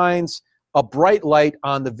and shines a bright light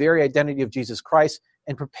on the very identity of Jesus Christ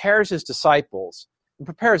and prepares his disciples and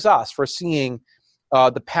prepares us for seeing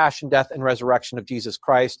the passion, death, and resurrection of Jesus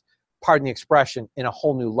Christ, pardon the expression, in a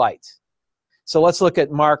whole new light. So let's look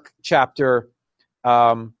at Mark chapter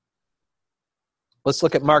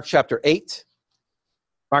 8.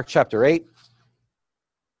 Mark chapter 8.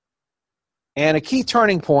 And a key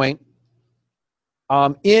turning point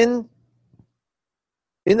in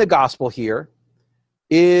the gospel here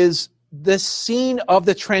is the scene of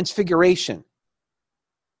the Transfiguration.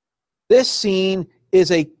 This scene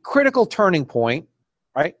is a critical turning point,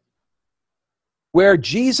 right, where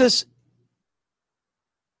Jesus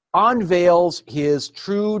unveils his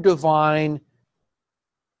true divine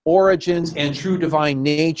origins and true divine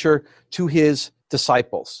nature to his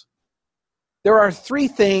disciples. There are three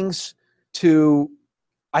things to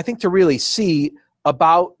really see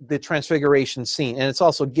about the Transfiguration scene, and it's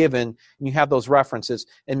also given, and you have those references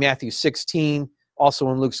in Matthew 16,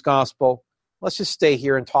 also in Luke's Gospel. Let's just stay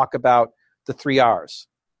here and talk about the 3 R's.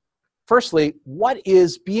 firstly, what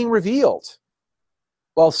is being revealed?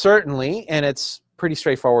 Well, certainly, and it's pretty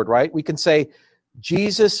straightforward, right? We can say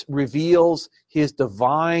Jesus reveals his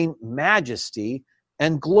divine majesty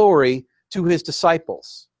and glory to his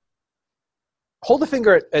disciples. Hold a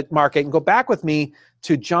finger at Mark 8 and go back with me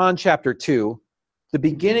to John chapter 2, the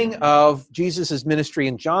beginning of Jesus' ministry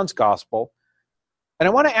in John's gospel. And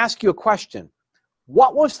I want to ask you a question.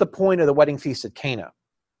 What was the point of the wedding feast at Cana?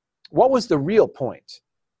 What was the real point?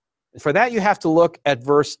 And for that, you have to look at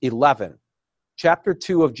verse 11. Chapter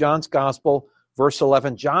 2 of John's gospel, verse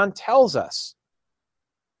 11. John tells us,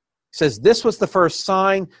 he says, this was the first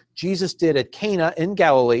sign Jesus did at Cana in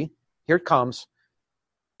Galilee. Here it comes.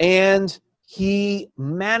 And he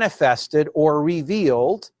manifested or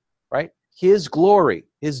revealed, right, his glory.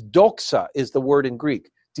 His doxa is the word in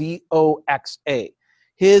Greek. D-O-X-A.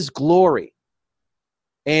 His glory.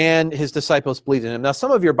 And his disciples believed in him. Now,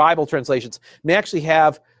 some of your Bible translations may actually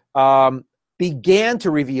have began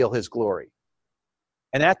to reveal his glory.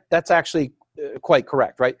 And that's actually quite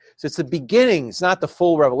correct, right? So it's the beginning. It's not the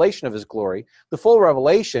full revelation of his glory. The full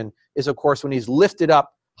revelation is, of course, when he's lifted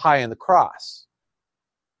up high on the cross.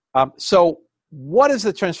 So what is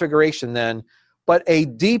the transfiguration then but a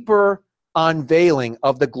deeper unveiling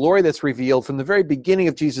of the glory that's revealed from the very beginning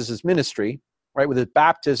of Jesus' ministry, right, with his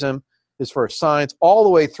baptism, his first signs, all the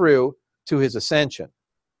way through to his ascension.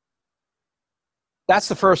 That's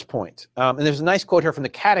the first point. And there's a nice quote here from the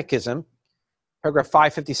Catechism, paragraph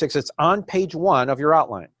 556. It's on page 1 of your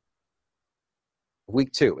outline,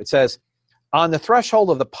 week 2. It says, on the threshold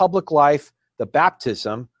of the public life, the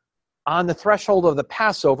baptism, on the threshold of the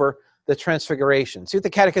Passover, the transfiguration. See what the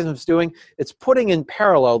Catechism is doing? It's putting in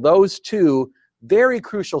parallel those two very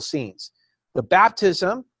crucial scenes. The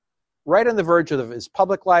baptism, right on the verge of his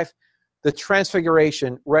public life, the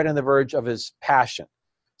transfiguration, right on the verge of his passion.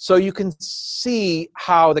 So you can see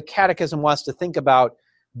how the Catechism wants to think about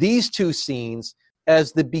these two scenes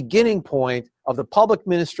as the beginning point of the public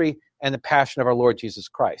ministry and the passion of our Lord Jesus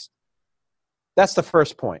Christ. That's the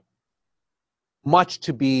first point. Much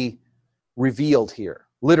to be revealed here,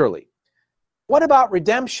 literally. What about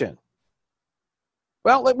redemption?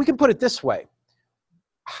 Well, we can put it this way.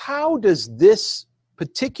 How does this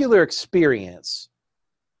particular experience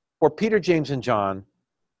for Peter, James, and John,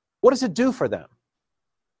 what does it do for them?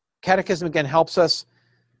 Catechism again helps us.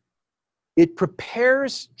 It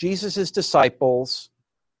prepares Jesus' disciples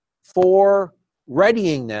for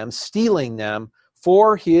readying them, steeling them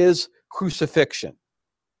for his crucifixion.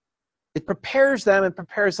 It prepares them and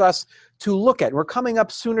prepares us to look at. We're coming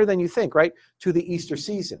up sooner than you think, right, to the Easter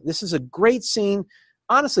season. This is a great scene,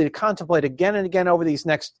 honestly, to contemplate again and again over these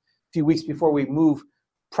next few weeks before we move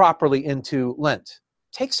properly into Lent.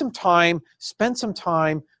 Take some time, spend some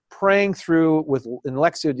time praying through in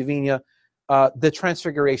Lectio Divina the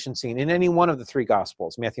transfiguration scene in any one of the three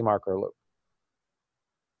Gospels, Matthew, Mark, or Luke.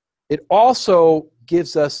 It also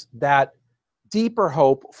gives us that deeper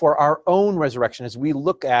hope for our own resurrection as we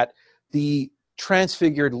look at the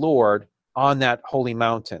transfigured Lord on that holy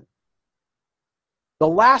mountain. The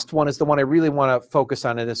last one is the one I really want to focus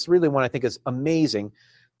on, and it's really one I think is amazing.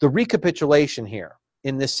 The recapitulation here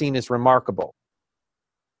in this scene is remarkable.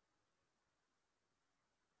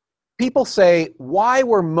 People say, why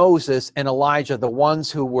were Moses and Elijah the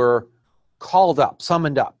ones who were called up,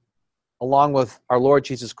 summoned up, along with our Lord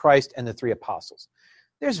Jesus Christ and the three apostles?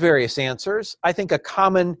 There's various answers. I think a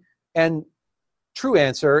common and true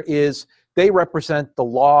answer is they represent the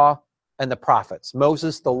law and the prophets.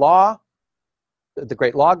 Moses, the law, the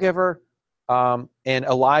great lawgiver, and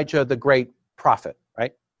Elijah, the great prophet,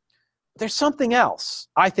 right? There's something else,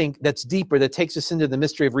 I think, that's deeper that takes us into the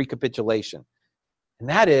mystery of recapitulation. And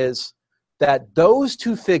that is that those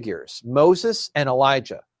two figures, Moses and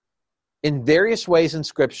Elijah, in various ways in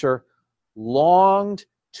Scripture, longed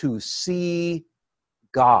to see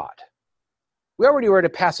God. We already read a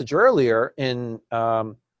passage earlier in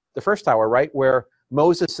the first hour, right, where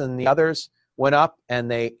Moses and the others went up and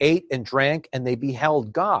they ate and drank and they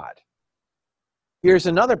beheld God. Here's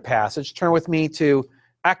another passage. Turn with me to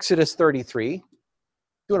Exodus 33.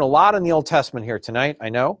 Doing a lot in the Old Testament here tonight, I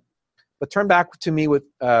know. But turn back to me with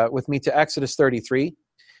me to Exodus 33.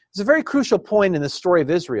 It's a very crucial point in the story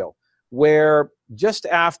of Israel where just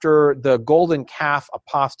after the golden calf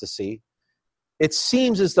apostasy, it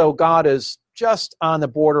seems as though God is just on the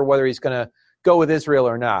border whether he's going to go with Israel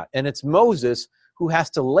or not. And it's Moses who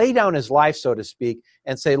has to lay down his life, so to speak,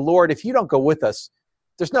 and say, Lord, if you don't go with us,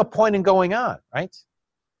 there's no point in going on, right?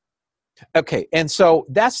 Okay, and so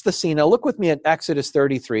that's the scene. Now look with me at Exodus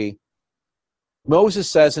 33. Moses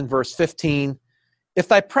says in verse 15, if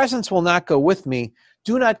thy presence will not go with me,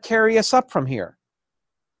 do not carry us up from here.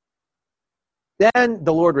 Then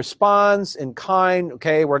the Lord responds in kind,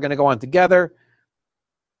 okay, we're going to go on together.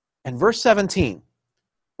 And verse 17,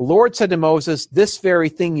 the Lord said to Moses, this very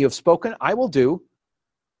thing you have spoken, I will do.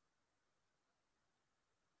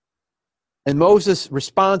 And Moses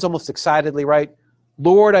responds almost excitedly, right?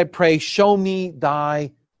 Lord, I pray, show me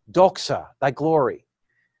thy doxa, thy glory.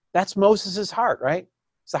 That's Moses' heart, right?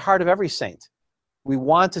 It's the heart of every saint. We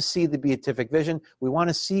want to see the beatific vision. We want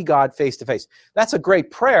to see God face to face. That's a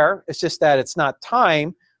great prayer. It's just that it's not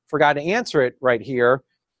time for God to answer it right here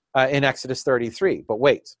in Exodus 33. But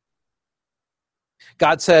wait.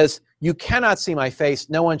 God says, you cannot see my face.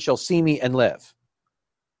 No one shall see me and live.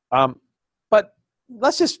 But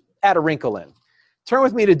let's just add a wrinkle in. Turn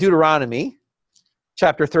with me to Deuteronomy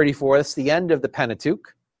chapter 34. That's the end of the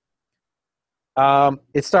Pentateuch.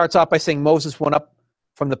 It starts off by saying Moses went up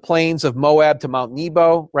from the plains of Moab to Mount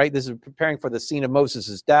Nebo, right? This is preparing for the scene of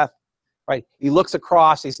Moses' death, right? He looks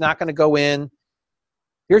across. He's not going to go in.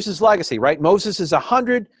 Here's his legacy, right? Moses is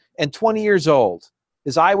 120 years old.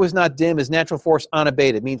 His eye was not dim. His natural force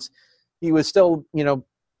unabated. Means he was still,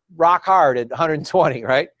 rock hard at 120,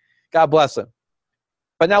 right? God bless him.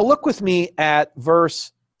 But now look with me at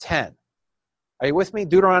verse 10. Are you with me?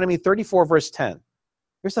 Deuteronomy 34, verse 10.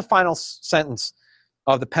 Here's the final sentence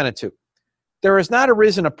of the Pentateuch. There has not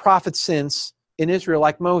arisen a prophet since in Israel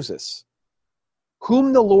like Moses,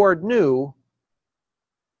 whom the Lord knew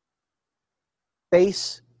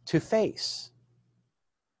face to face.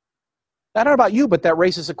 I don't know about you, but that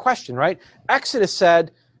raises a question, right? Exodus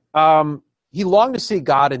said he longed to see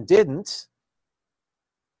God and didn't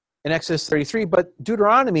in Exodus 33, but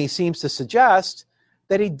Deuteronomy seems to suggest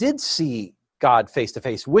that he did see God face to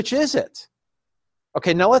face. Which is it?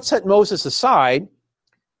 Okay, now let's set Moses aside.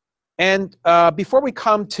 And before we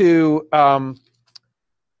come to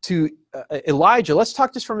Elijah, let's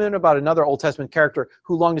talk just for a minute about another Old Testament character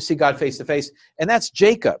who longed to see God face to face, and that's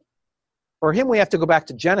Jacob. For him, we have to go back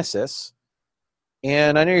to Genesis.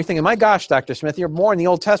 And I know you're thinking, my gosh, Dr. Smith, you're more in the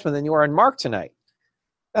Old Testament than you are in Mark tonight.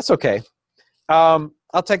 That's okay.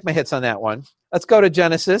 I'll take my hits on that one. Let's go to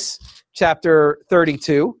Genesis chapter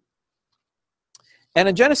 32. And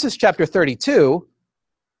in Genesis chapter 32,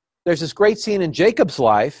 there's this great scene in Jacob's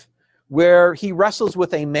life where he wrestles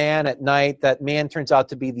with a man at night. That man turns out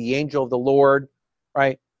to be the angel of the Lord,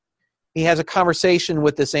 right? He has a conversation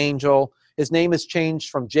with this angel. His name is changed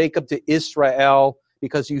from Jacob to Israel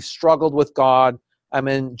because you struggled with God. I'm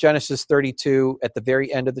in Genesis 32 at the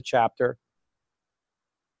very end of the chapter.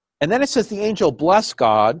 And then it says the angel blessed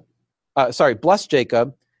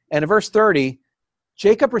Jacob. And in verse 30,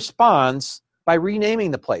 Jacob responds by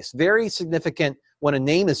renaming the place. Very significant when a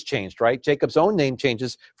name is changed, right? Jacob's own name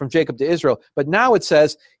changes from Jacob to Israel. But now it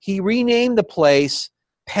says he renamed the place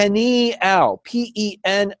Peniel,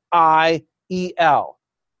 Peniel.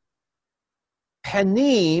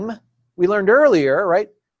 Penim, we learned earlier, right?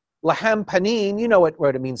 Lahem panim, you know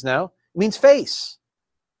what it means now. It means face,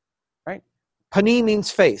 right? Panim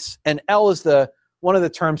means face, and El is one of the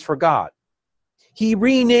terms for God. He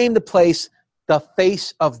renamed the place the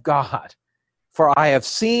face of God. For I have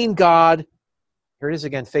seen God, here it is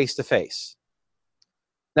again, face to face.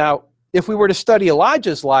 Now, if we were to study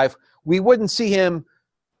Elijah's life, we wouldn't see him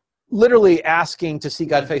literally asking to see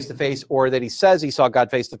God face to face, or that he says he saw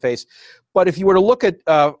God face to face. But if you were to look at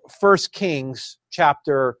 1 Kings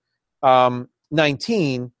chapter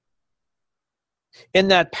 19, in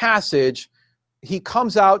that passage, he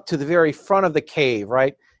comes out to the very front of the cave,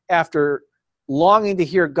 right? After longing to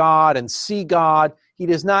hear God and see God, he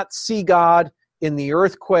does not see God in the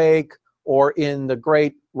earthquake or in the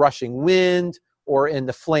great rushing wind or in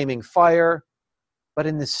the flaming fire, but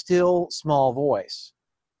in the still small voice.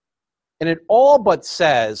 And it all but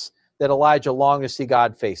says that Elijah longed to see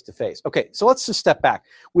God face to face. Okay, so let's just step back.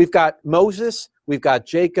 We've got Moses, we've got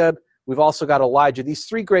Jacob, we've also got Elijah, these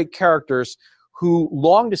three great characters who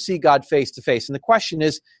longed to see God face to face. And the question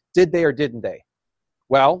is, did they or didn't they?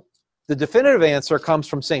 Well, the definitive answer comes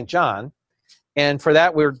from St. John. And for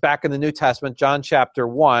that, we're back in the New Testament, John chapter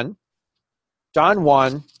 1. John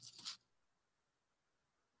 1,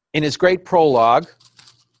 in his great prologue,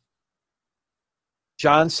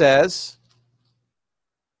 John says,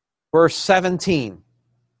 verse 17.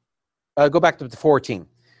 Go back to 14.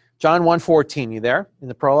 John 1:14, you there in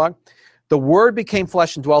the prologue? The Word became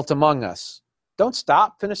flesh and dwelt among us. Don't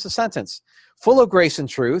stop. Finish the sentence. Full of grace and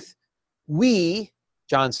truth, we,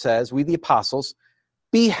 John says, we the apostles,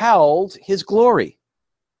 beheld his glory.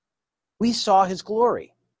 We saw his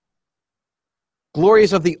glory. Glory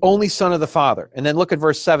is of the only Son of the Father. And then look at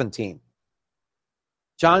verse 17.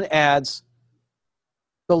 John adds,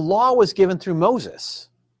 the law was given through Moses.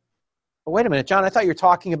 But wait a minute, John, I thought you were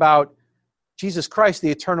talking about Jesus Christ, the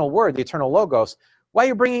eternal Word, the eternal Logos, why are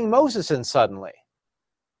you bringing Moses in suddenly?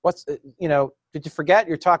 Did you forget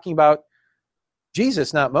you're talking about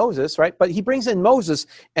Jesus, not Moses, right? But he brings in Moses,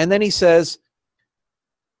 and then he says,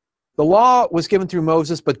 the law was given through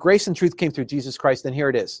Moses, but grace and truth came through Jesus Christ. And here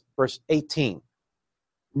it is, verse 18.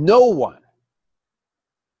 No one,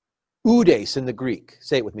 oudes in the Greek,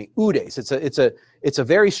 say it with me, oudes. It's a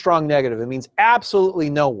very strong negative. It means absolutely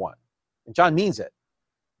no one. And John means it.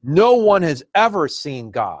 No one has ever seen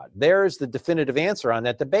God. There's the definitive answer on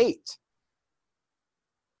that debate.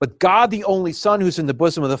 But God, the only Son, who's in the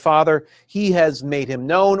bosom of the Father, he has made him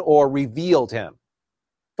known or revealed him.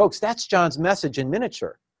 Folks, that's John's message in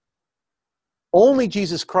miniature. Only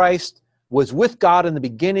Jesus Christ was with God in the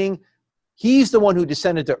beginning. He's the one who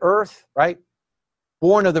descended to earth, right?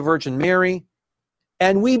 Born of the Virgin Mary.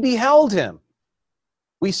 And we beheld him.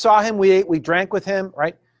 We saw him, we ate, we drank with him,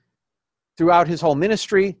 right? Throughout his whole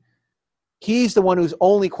ministry. He's the one who's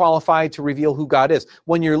only qualified to reveal who God is.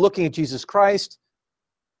 When you're looking at Jesus Christ,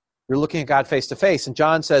 you're looking at God face to face. And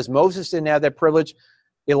John says, Moses didn't have that privilege.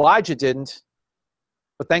 Elijah didn't.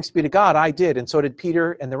 But thanks be to God, I did. And so did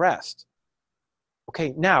Peter and the rest.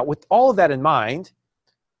 Okay, now, with all of that in mind,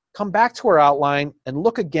 come back to our outline and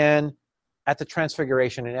look again at the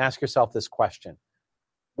Transfiguration and ask yourself this question.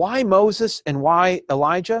 Why Moses and why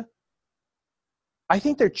Elijah? I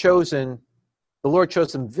think the Lord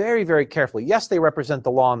chose them very, very carefully. Yes, they represent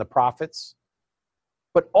the law and the prophets,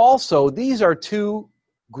 but also these are two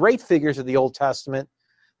great figures of the Old Testament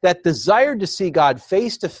that desired to see God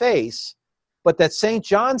face to face, but that St.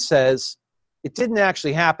 John says it didn't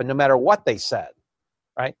actually happen no matter what they said,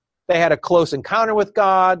 right? They had a close encounter with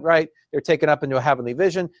God, right? They're taken up into a heavenly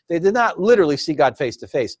vision. They did not literally see God face to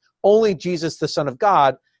face. Only Jesus, the Son of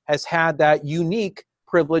God, has had that unique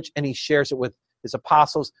privilege, and he shares it with his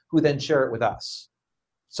apostles, who then share it with us.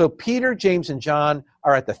 So Peter, James, and John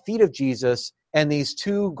are at the feet of Jesus, and these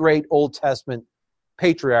two great Old Testament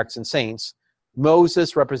patriarchs and saints,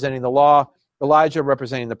 Moses representing the law, Elijah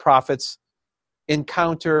representing the prophets,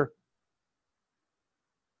 encounter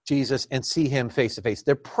Jesus and see him face to face.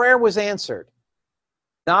 Their prayer was answered.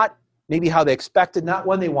 Not maybe how they expected, not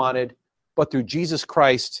when they wanted, but through Jesus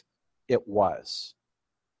Christ it was.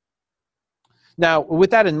 Now, with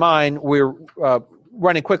that in mind, we're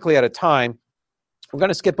running quickly out of time. We're going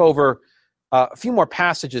to skip over a few more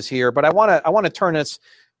passages here, but I want to turn us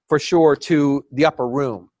for sure to the upper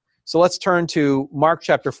room. So let's turn to Mark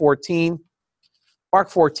chapter 14. Mark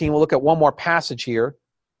 14, we'll look at one more passage here,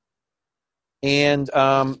 and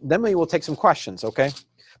then we will take some questions, okay?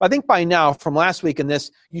 I think by now, from last week and this,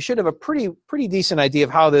 you should have a pretty decent idea of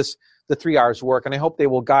how the 3 R's work, and I hope they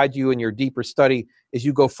will guide you in your deeper study as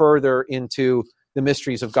you go further into the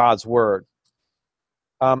mysteries of God's Word.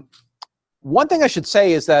 One thing I should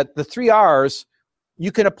say is that the 3 R's,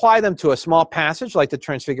 you can apply them to a small passage like the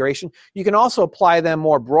Transfiguration. You can also apply them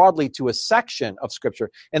more broadly to a section of Scripture,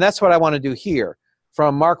 and that's what I want to do here,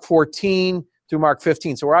 from Mark 14 through Mark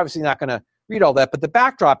 15. So we're obviously not going to read all that, but the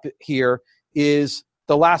backdrop here is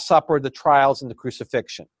the Last Supper, the trials, and the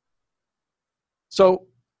crucifixion. So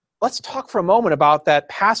let's talk for a moment about that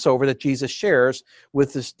Passover that Jesus shares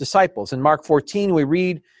with his disciples. In Mark 14, we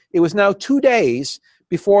read, "It was now 2 days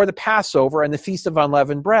before the Passover and the Feast of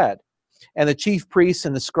Unleavened Bread. And the chief priests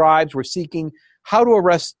and the scribes were seeking how to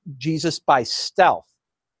arrest Jesus by stealth."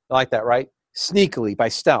 I like that, right? Sneakily, by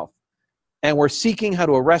stealth. "And were seeking how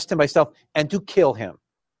to arrest him by stealth and to kill him.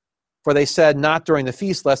 For they said, not during the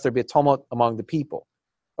feast, lest there be a tumult among the people."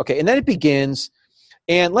 Okay, and then it begins,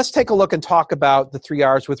 and let's take a look and talk about the 3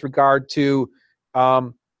 R's with regard to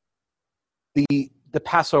the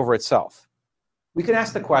Passover itself. We can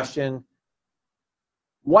ask the question,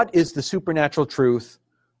 what is the supernatural truth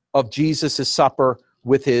of Jesus' supper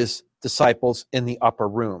with his disciples in the upper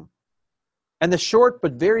room? And the short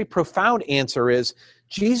but very profound answer is,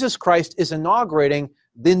 Jesus Christ is inaugurating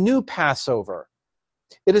the new Passover.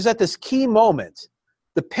 It is at this key moment,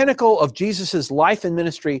 the pinnacle of Jesus' life and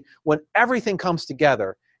ministry, when everything comes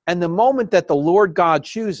together, and the moment that the Lord God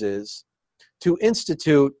chooses to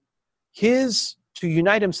institute to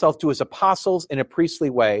unite himself to his apostles in a priestly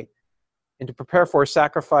way and to prepare for a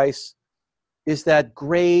sacrifice, is that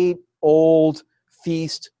great old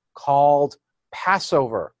feast called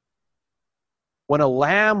Passover. When a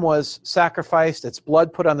lamb was sacrificed, its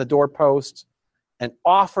blood put on the doorpost and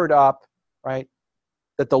offered up, right,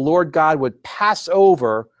 that the Lord God would pass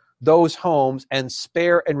over those homes and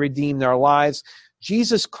spare and redeem their lives.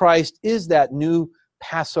 Jesus Christ is that new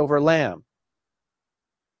Passover lamb.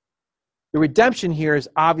 The redemption here is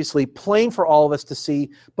obviously plain for all of us to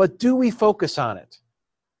see, but do we focus on it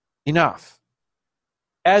enough?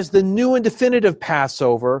 as the new and definitive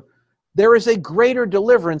Passover, there is a greater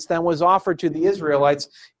deliverance than was offered to the Israelites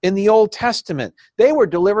in the Old Testament. They were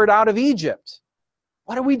delivered out of Egypt.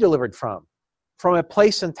 What are we delivered from? From a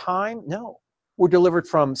place and time? No. We're delivered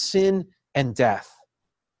from sin and death.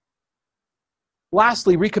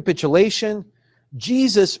 Lastly, recapitulation.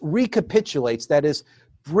 Jesus recapitulates, that is,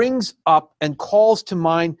 brings up and calls to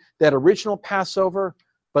mind that original Passover,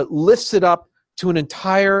 but lifts it up to an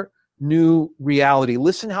entire new reality.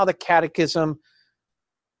 Listen how the Catechism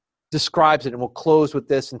describes it, and we'll close with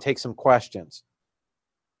this and take some questions.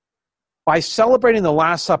 By celebrating the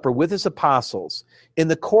Last Supper with his apostles in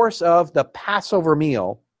the course of the Passover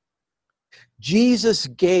meal, Jesus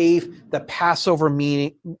gave the Passover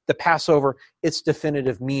its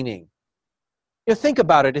definitive meaning. You know, think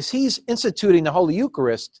about it. As he's instituting the Holy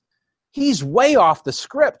Eucharist, he's way off the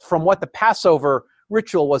script from what the Passover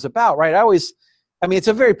ritual was about, right? It's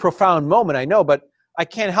a very profound moment, I know, but I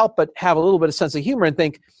can't help but have a little bit of sense of humor and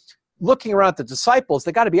think, looking around at the disciples,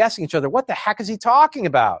 they got to be asking each other, what the heck is he talking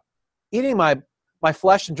about? Eating my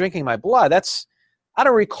flesh and drinking my blood. I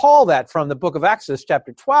don't recall that from the book of Exodus,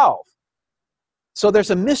 chapter 12. So there's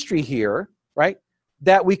a mystery here, right,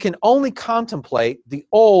 that we can only contemplate the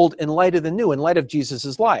old in light of the new, in light of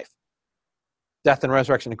Jesus' life, death and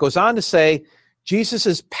resurrection. It goes on to say, Jesus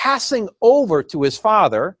is passing over to his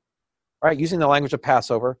Father, right, using the language of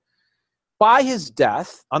Passover, by his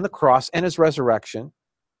death on the cross and his resurrection,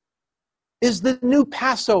 is the new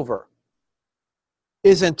Passover,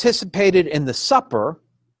 is anticipated in the supper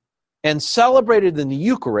and celebrated in the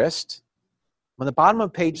Eucharist, on the bottom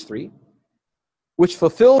of page 3, which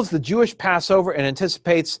fulfills the Jewish Passover and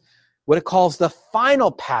anticipates what it calls the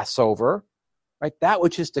final Passover, right? That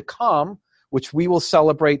which is to come, which we will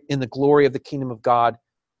celebrate in the glory of the kingdom of God,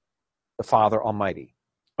 the Father Almighty.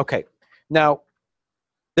 Okay, now,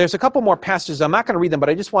 there's a couple more passages. I'm not going to read them, but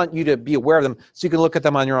I just want you to be aware of them so you can look at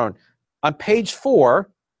them on your own. On page 4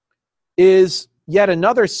 is yet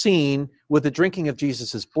another scene with the drinking of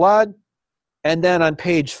Jesus' blood. And then on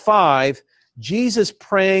page 5, Jesus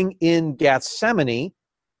praying in Gethsemane.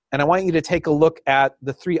 And I want you to take a look at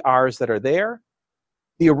the 3 R's that are there.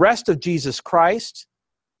 The arrest of Jesus Christ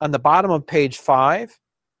on the bottom of page 5.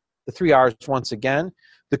 The 3 R's once again.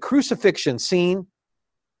 The crucifixion scene.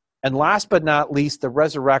 And last but not least, the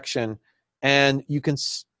resurrection. And you can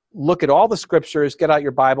look at all the scriptures, get out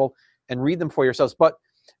your Bible, and read them for yourselves. But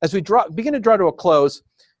as we begin to draw to a close,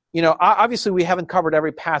 obviously we haven't covered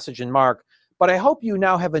every passage in Mark, but I hope you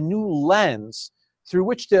now have a new lens through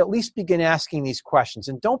which to at least begin asking these questions.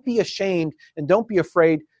 And don't be ashamed and don't be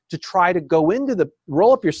afraid to try to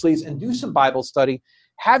roll up your sleeves and do some Bible study.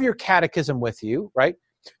 Have your catechism with you, right?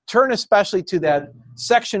 Turn especially to that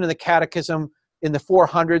section of the catechism in the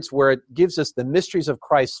 400s where it gives us the mysteries of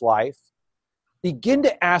Christ's life. Begin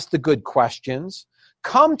to ask the good questions.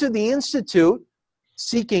 Come to the Institute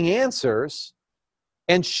seeking answers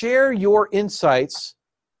and share your insights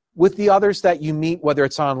with the others that you meet, whether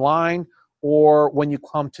it's online or when you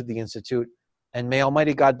come to the Institute. And may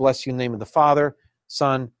Almighty God bless you in the name of the Father,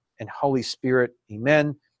 Son, and Holy Spirit.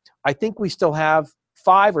 Amen. I think we still have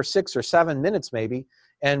 5 or 6 or 7 minutes maybe,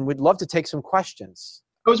 and we'd love to take some questions.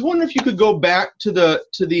 I was wondering if you could go back to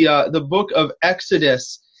the book of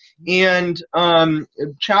Exodus and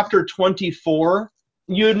chapter 24.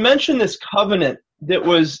 You had mentioned this covenant that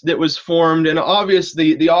was formed, and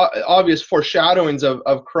obviously the obvious foreshadowings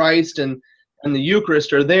of Christ and the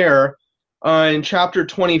Eucharist are there in chapter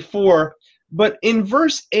 24. But in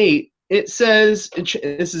verse 8, it says,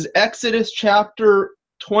 this is Exodus chapter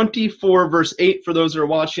 24, verse 8. For those that are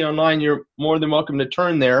watching online, you're more than welcome to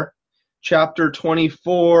turn there. Chapter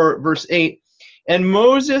 24, verse 8. And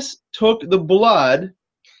Moses took the blood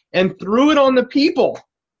and threw it on the people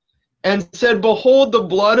and said, behold, the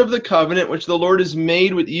blood of the covenant which the Lord has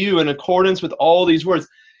made with you in accordance with all these words.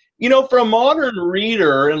 For a modern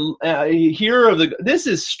reader and hearer of this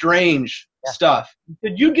is strange stuff.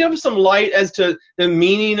 Could you give some light as to the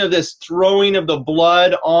meaning of this throwing of the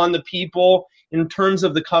blood on the people in terms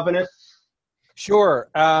of the covenant? Sure.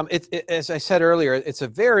 As I said earlier, it's a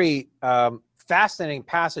very fascinating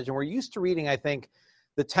passage, and we're used to reading, I think,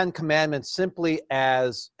 the 10 Commandments simply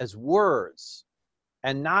as words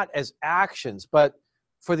and not as actions. But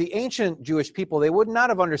for the ancient Jewish people, they would not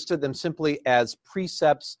have understood them simply as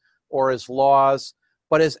precepts or as laws,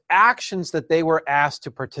 but as actions that they were asked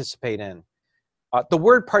to participate in. The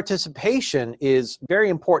word participation is very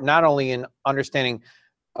important, not only in understanding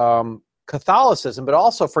Catholicism, but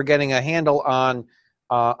also for getting a handle on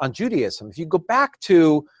Judaism. If you go back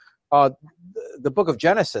to the book of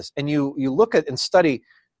Genesis and you look at and study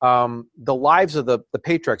the lives of the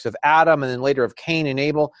patriarchs of Adam and then later of Cain and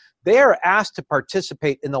Abel, they are asked to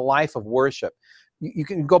participate in the life of worship. You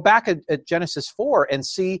can go back at Genesis 4 and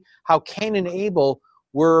see how Cain and Abel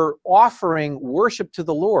were offering worship to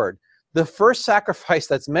the Lord. The first sacrifice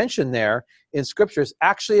that's mentioned there in Scripture is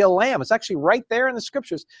actually a lamb. It's actually right there in the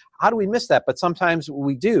Scriptures. How do we miss that? But sometimes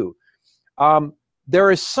we do.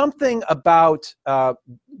 There is something about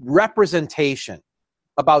representation,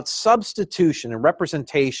 about substitution and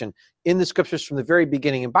representation in the Scriptures from the very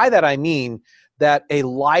beginning. And by that I mean that a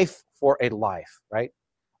life for a life, right?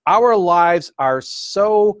 Our lives are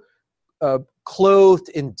so clothed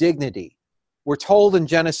in dignity. We're told in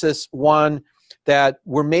Genesis 1 that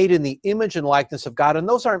we're made in the image and likeness of God, and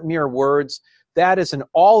those aren't mere words. That is an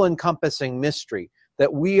all-encompassing mystery,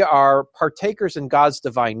 that we are partakers in God's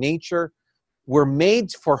divine nature. We're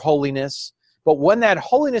made for holiness, but when that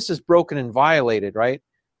holiness is broken and violated, right,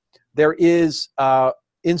 there is,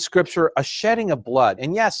 in Scripture, a shedding of blood.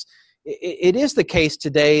 And yes, it is the case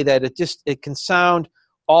today that it can sound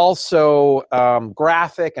also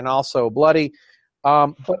graphic and also bloody,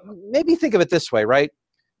 but maybe think of it this way, right?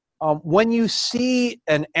 When you see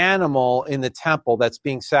an animal in the temple that's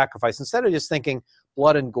being sacrificed, instead of just thinking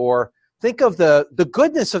blood and gore, think of the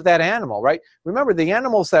goodness of that animal, right? Remember, the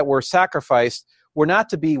animals that were sacrificed were not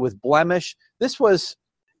to be with blemish. This was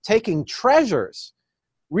taking treasures,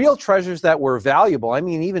 real treasures that were valuable. I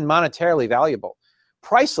mean, even monetarily valuable.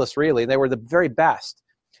 Priceless, really. They were the very best.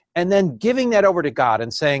 And then giving that over to God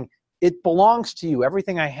and saying, it belongs to you.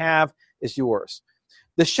 Everything I have is yours.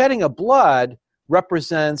 The shedding of blood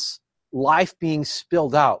represents life being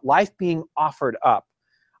spilled out, life being offered up.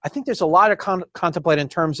 I think there's a lot to contemplate in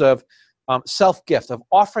terms of self-gift, of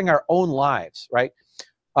offering our own lives, right?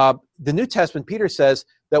 The New Testament, Peter says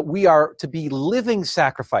that we are to be living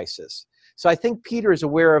sacrifices. So I think Peter is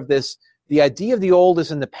aware of this. The idea of the old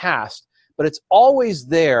is in the past, but it's always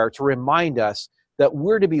there to remind us that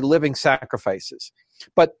we're to be living sacrifices.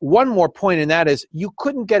 But one more point, and that is you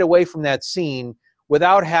couldn't get away from that scene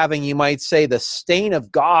without having, you might say, the stain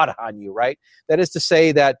of God on you, right? That is to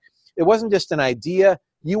say that it wasn't just an idea.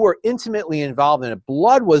 You were intimately involved in it.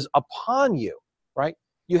 Blood was upon you, right?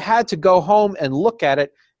 You had to go home and look at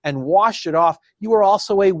it and wash it off. You were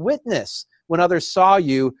also a witness when others saw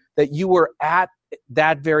you that you were at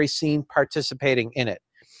that very scene participating in it.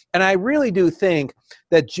 And I really do think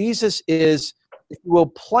that Jesus is, if you will,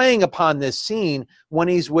 playing upon this scene when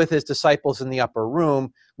he's with his disciples in the upper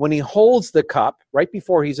room, when he holds the cup right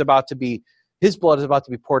before his blood is about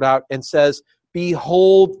to be poured out and says,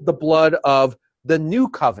 behold the blood of the new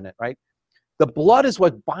covenant, right? The blood is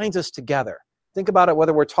what binds us together. Think about it,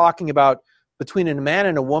 whether we're talking about between a man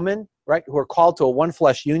and a woman, right, who are called to a one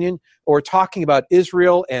flesh union, or we're talking about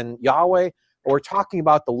Israel and Yahweh, or we're talking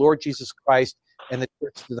about the Lord Jesus Christ and the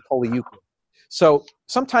church of the Holy Eucharist. So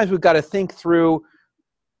sometimes we've got to think through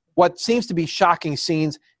what seems to be shocking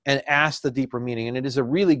scenes and ask the deeper meaning. And it is a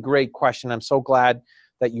really great question. I'm so glad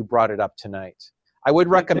that you brought it up tonight. I would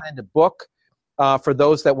recommend a book for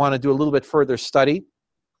those that want to do a little bit further study.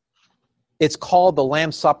 It's called The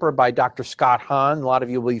Lamb's Supper by Dr. Scott Hahn. A lot of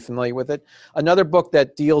you will be familiar with it. Another book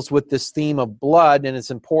that deals with this theme of blood and its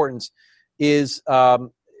importance is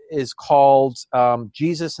called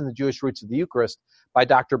Jesus and the Jewish Roots of the Eucharist by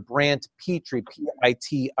Dr. Brant Pitre,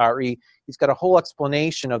 P-I-T-R-E. He's got a whole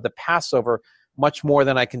explanation of the Passover, much more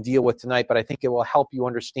than I can deal with tonight, but I think it will help you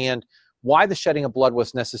understand why the shedding of blood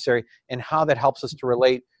was necessary and how that helps us to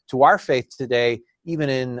relate to our faith today, even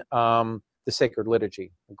in the sacred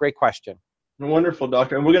liturgy. A great question. Wonderful,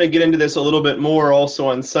 Doctor. And we're going to get into this a little bit more also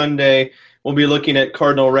on Sunday. We'll be looking at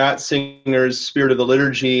Cardinal Ratzinger's Spirit of the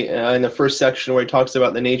Liturgy in the first section where he talks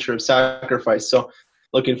about the nature of sacrifice. So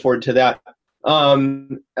looking forward to that.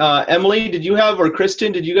 Emily, did you have, or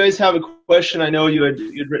Kristen, did you guys have a question? I know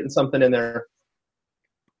you'd written something in there.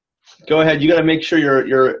 Go ahead. You got to make sure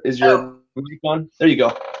your mic on? There you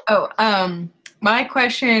go. My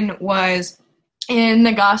question was, in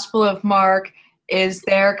the Gospel of Mark, is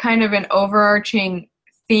there kind of an overarching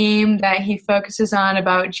theme that he focuses on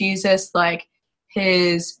about Jesus, like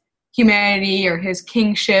his humanity or his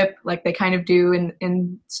kingship, like they kind of do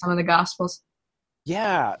in some of the Gospels?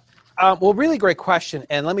 Yeah. Well, really great question.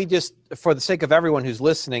 And let me just, for the sake of everyone who's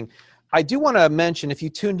listening, I do want to mention, if you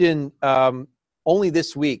tuned in only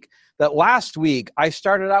this week, that last week I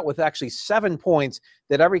started out with actually 7 points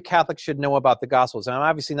that every Catholic should know about the Gospels. And I'm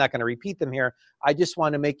obviously not going to repeat them here. I just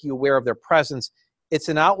want to make you aware of their presence. It's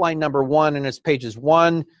in outline number 1, and it's pages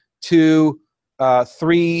 1, 2,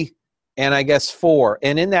 3, and I guess 4.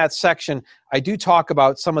 And in that section, I do talk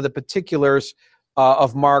about some of the particulars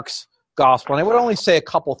of Mark's Gospel. And I would only say a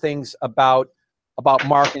couple things about about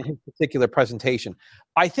Mark and his particular presentation.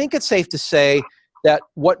 I think it's safe to say that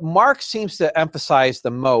what Mark seems to emphasize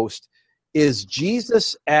the most is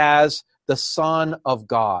Jesus as the Son of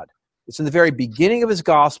God. It's in the very beginning of his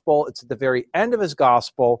gospel. It's at the very end of his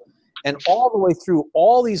gospel. And all the way through,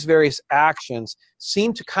 all these various actions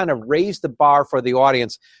seem to kind of raise the bar for the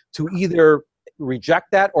audience to either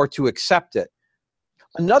reject that or to accept it.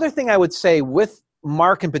 Another thing I would say with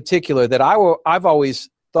Mark in particular that I've always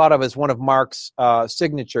thought of as one of Mark's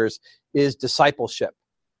signatures is discipleship,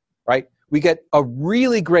 right? We get a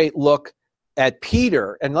really great look at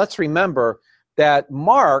Peter. And let's remember that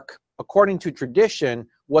Mark, according to tradition,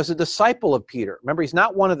 was a disciple of Peter. Remember, he's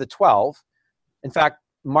not one of the 12. In fact,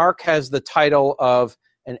 Mark has the title of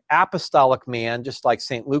an apostolic man, just like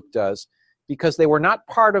St. Luke does, because they were not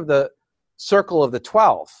part of the circle of the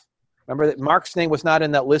 12. Remember that Mark's name was not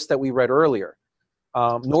in that list that we read earlier,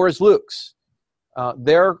 nor is Luke's.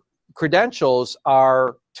 Their credentials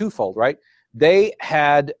are twofold, right? They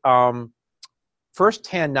had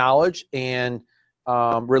first-hand knowledge and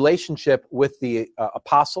relationship with the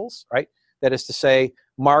apostles, right? That is to say,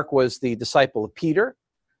 Mark was the disciple of Peter,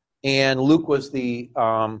 and Luke was the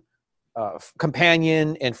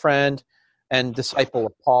companion and friend and disciple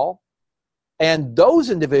of Paul. And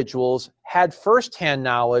those individuals had first-hand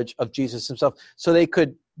knowledge of Jesus himself, so they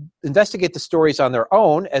could investigate the stories on their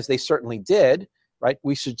own, as they certainly did, right?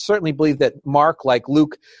 We should certainly believe that Mark, like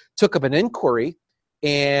Luke, took up an inquiry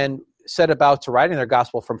and set about to writing their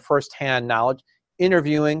gospel from first-hand knowledge,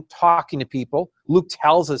 interviewing, talking to people. Luke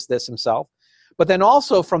tells us this himself. But then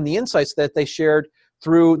also from the insights that they shared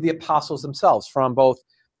through the apostles themselves, from both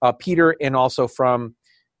Peter and also from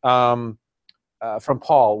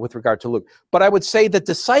Paul with regard to Luke. But I would say that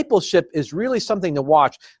discipleship is really something to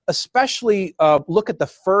watch, especially look at the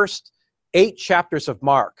first 8 chapters of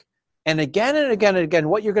Mark. And again and again and again,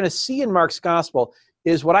 what you're going to see in Mark's gospel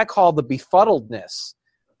is what I call the befuddledness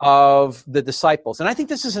of the disciples. And I think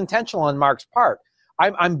this is intentional on Mark's part.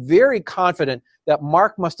 I'm very confident that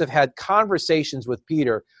Mark must have had conversations with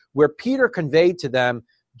Peter where Peter conveyed to them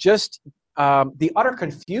just the utter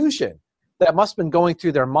confusion that must have been going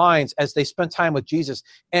through their minds as they spent time with Jesus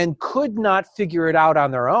and could not figure it out on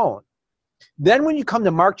their own. Then when you come to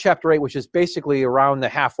Mark chapter 8, which is basically around the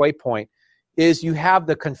halfway point, is you have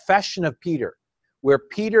the confession of Peter, where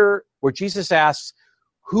Jesus asks,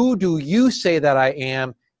 "Who do you say that I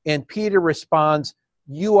am?" And Peter responds,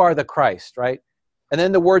 "You are the Christ," right? And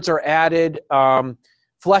then the words are added,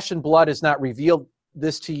 "Flesh and blood has not revealed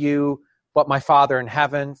this to you, but my Father in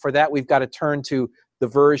heaven." For that, we've got to turn to the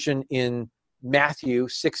version in Matthew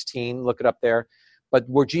 16, look it up there, but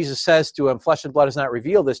where Jesus says to him, "Flesh and blood has not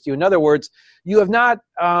revealed this to you." In other words, you've not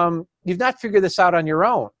figured this out on your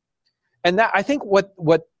own. And that, I think what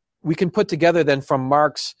we can put together then from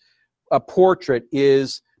Mark's portrait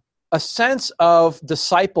is a sense of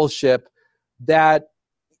discipleship that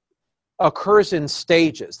occurs in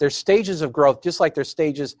stages. There's stages of growth, just like there's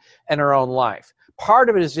stages in our own life. Part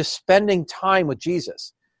of it is just spending time with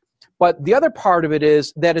Jesus. But the other part of it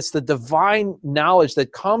is that it's the divine knowledge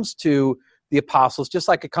that comes to the apostles, just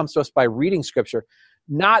like it comes to us by reading Scripture,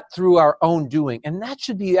 not through our own doing. And that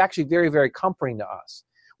should be actually very, very comforting to us.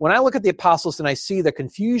 When I look at the apostles and I see the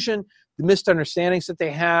confusion, the misunderstandings that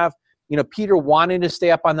they have, Peter wanting to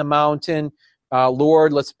stay up on the mountain,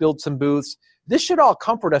 "Lord, let's build some booths." This should all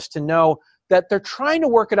comfort us to know that they're trying to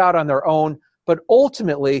work it out on their own, but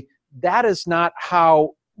ultimately, that is not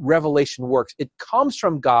how revelation works. It comes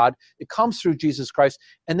from God, it comes through Jesus Christ,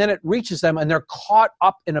 and then it reaches them, and they're caught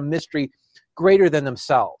up in a mystery greater than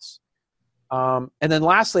themselves. And then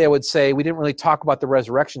lastly, I would say, we didn't really talk about the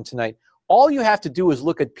resurrection tonight. All you have to do is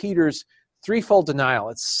look at Peter's threefold denial.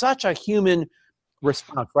 It's such a human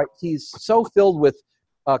response, right? He's so filled with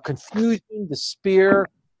confusion, despair,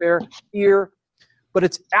 fear. But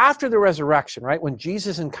it's after the resurrection, right, when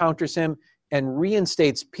Jesus encounters him and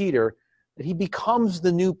reinstates Peter, that he becomes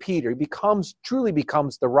the new Peter. He truly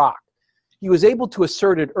becomes the rock. He was able to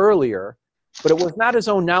assert it earlier, but it was not his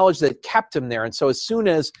own knowledge that kept him there. And so as soon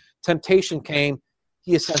as temptation came,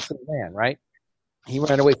 he essentially ran, right? He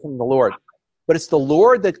ran away from the Lord. But it's the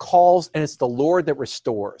Lord that calls, and it's the Lord that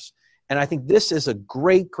restores. And I think this is a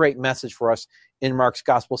great, great message for us in Mark's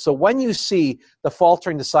gospel. So when you see the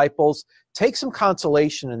faltering disciples, take some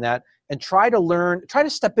consolation in that and try to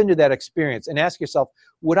step into that experience and ask yourself,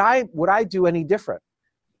 would I do any different?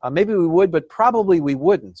 Maybe we would, but probably we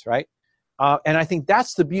wouldn't, right? And I think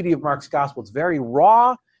that's the beauty of Mark's gospel. It's very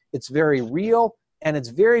raw, it's very real, and it's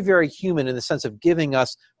very, very human in the sense of giving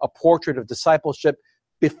us a portrait of discipleship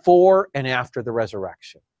before and after the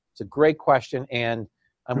resurrection. It's a great question, and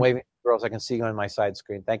I'm waving, girls. I can see you on my side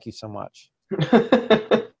screen. Thank you so much.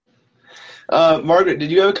 Margaret,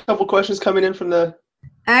 did you have a couple questions coming in from the...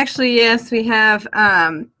 Actually, yes, we have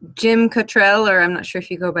Jim Cottrell, or I'm not sure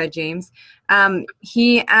if you go by James.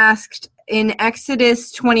 He asked in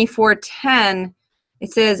Exodus 24:10,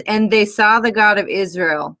 it says, "And they saw the God of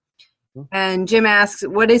Israel." And Jim asks,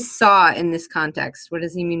 what is saw in this context? What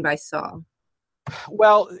does he mean by saw?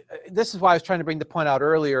 Well, this is why I was trying to bring the point out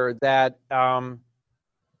earlier that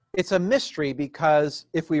it's a mystery, because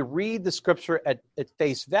if we read the scripture at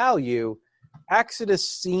face value, Exodus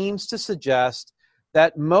seems to suggest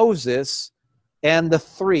that Moses and the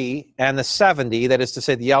 3 and the 70, that is to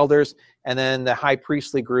say the elders and then the high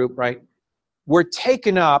priestly group, right, were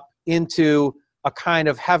taken up into a kind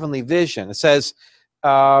of heavenly vision. It says,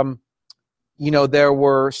 there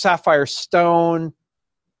were sapphire stone.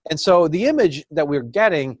 And so the image that we're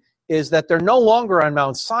getting is that they're no longer on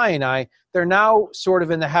Mount Sinai. They're now sort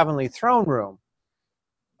of in the heavenly throne room.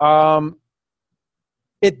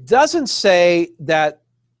 It doesn't say that,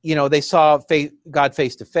 they saw God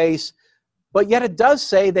face to face, but yet it does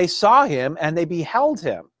say they saw him and they beheld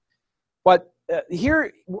him. But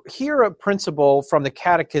here a principle from the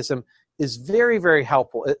Catechism is very, very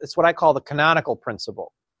helpful. It's what I call the canonical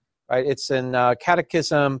principle, right? It's in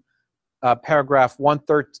Catechism paragraph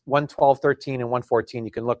 112, 13, and 114.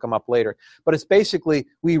 You can look them up later. But it's basically,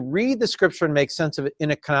 we read the scripture and make sense of it in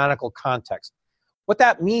a canonical context. What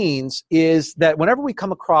that means is that whenever we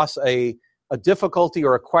come across a difficulty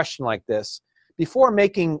or a question like this, before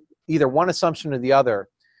making either one assumption or the other,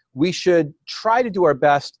 we should try to do our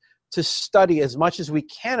best to study as much as we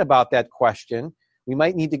can about that question. We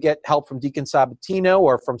might need to get help from Deacon Sabatino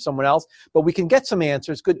or from someone else, but we can get some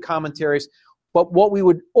answers, good commentaries. But what we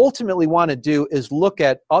would ultimately want to do is look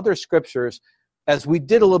at other scriptures, as we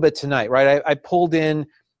did a little bit tonight, right? I pulled in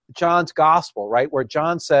John's gospel, right, where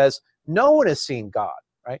John says, no one has seen God,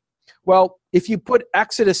 right? Well, if you put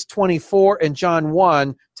Exodus 24 and John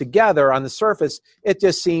 1 together on the surface, it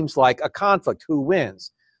just seems like a conflict. Who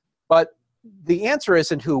wins? But the answer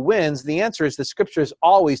isn't who wins. The answer is the scripture is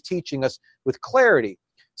always teaching us with clarity.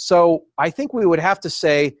 So I think we would have to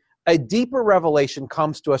say a deeper revelation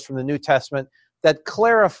comes to us from the New Testament that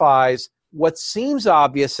clarifies what seems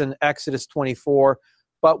obvious in Exodus 24,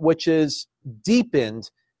 but which is deepened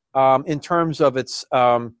in terms of its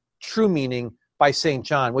true meaning by St.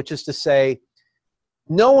 John, which is to say,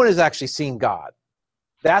 no one has actually seen God.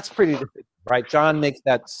 That's pretty different, right? John makes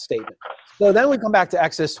that statement. So then we come back to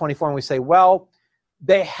Exodus 24 and we say, well,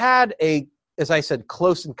 they had as I said,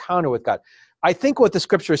 close encounter with God. I think what the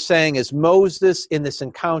scripture is saying is Moses in this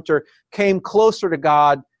encounter came closer to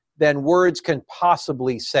God than words can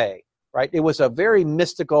possibly say, right? It was a very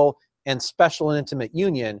mystical and special and intimate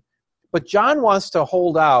union. But John wants to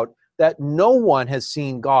hold out that no one has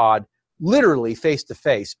seen God literally face to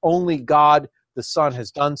face. Only God the Son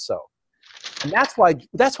has done so. And that's why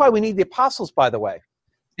we need the apostles, by the way.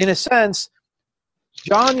 In a sense,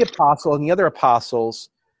 John the apostle and the other apostles,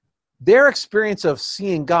 their experience of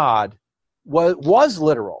seeing God was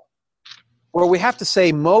literal. Where we have to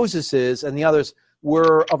say Moses's and the others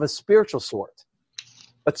were of a spiritual sort.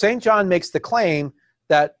 But St. John makes the claim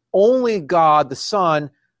that only God the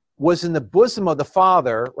Son was in the bosom of the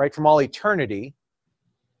Father, right, from all eternity,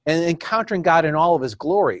 and encountering God in all of his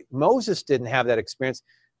glory. Moses didn't have that experience.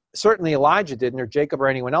 Certainly Elijah didn't, or Jacob, or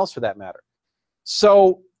anyone else for that matter.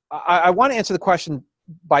 So I want to answer the question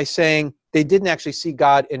by saying they didn't actually see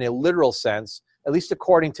God in a literal sense, at least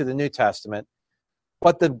according to the New Testament.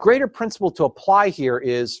 But the greater principle to apply here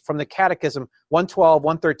is from the Catechism 112,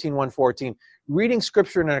 113, 114, reading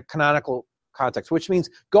Scripture in a canonical context, which means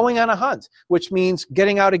going on a hunt, which means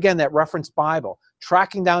getting out again that reference Bible,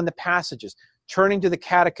 tracking down the passages, turning to the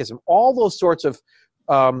Catechism, all those sorts of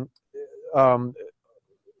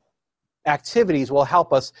activities will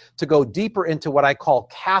help us to go deeper into what I call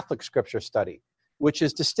Catholic Scripture study, which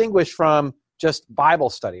is distinguished from just Bible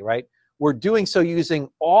study, right? We're doing so using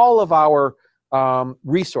all of our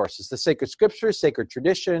resources, the sacred scriptures, sacred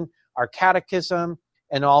tradition, our catechism,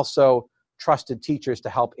 and also trusted teachers to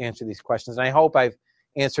help answer these questions. And I hope I've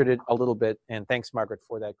answered it a little bit. And thanks, Margaret,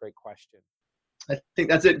 for that great question. I think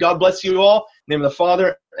that's it. God bless you all. In the name of the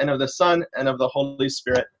Father, and of the Son, and of the Holy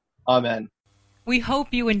Spirit. Amen. We hope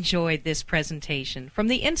you enjoyed this presentation from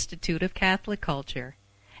the Institute of Catholic Culture.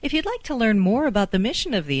 If you'd like to learn more about the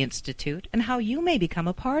mission of the Institute and how you may become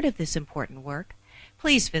a part of this important work,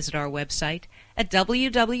 please visit our website at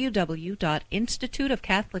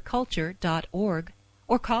www.instituteofcatholicculture.org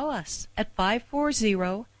or call us at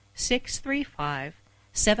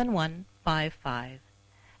 540-635-7155.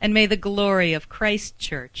 And may the glory of Christ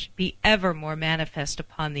Church be ever more manifest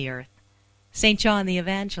upon the earth. St. John the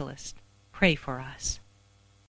Evangelist, pray for us.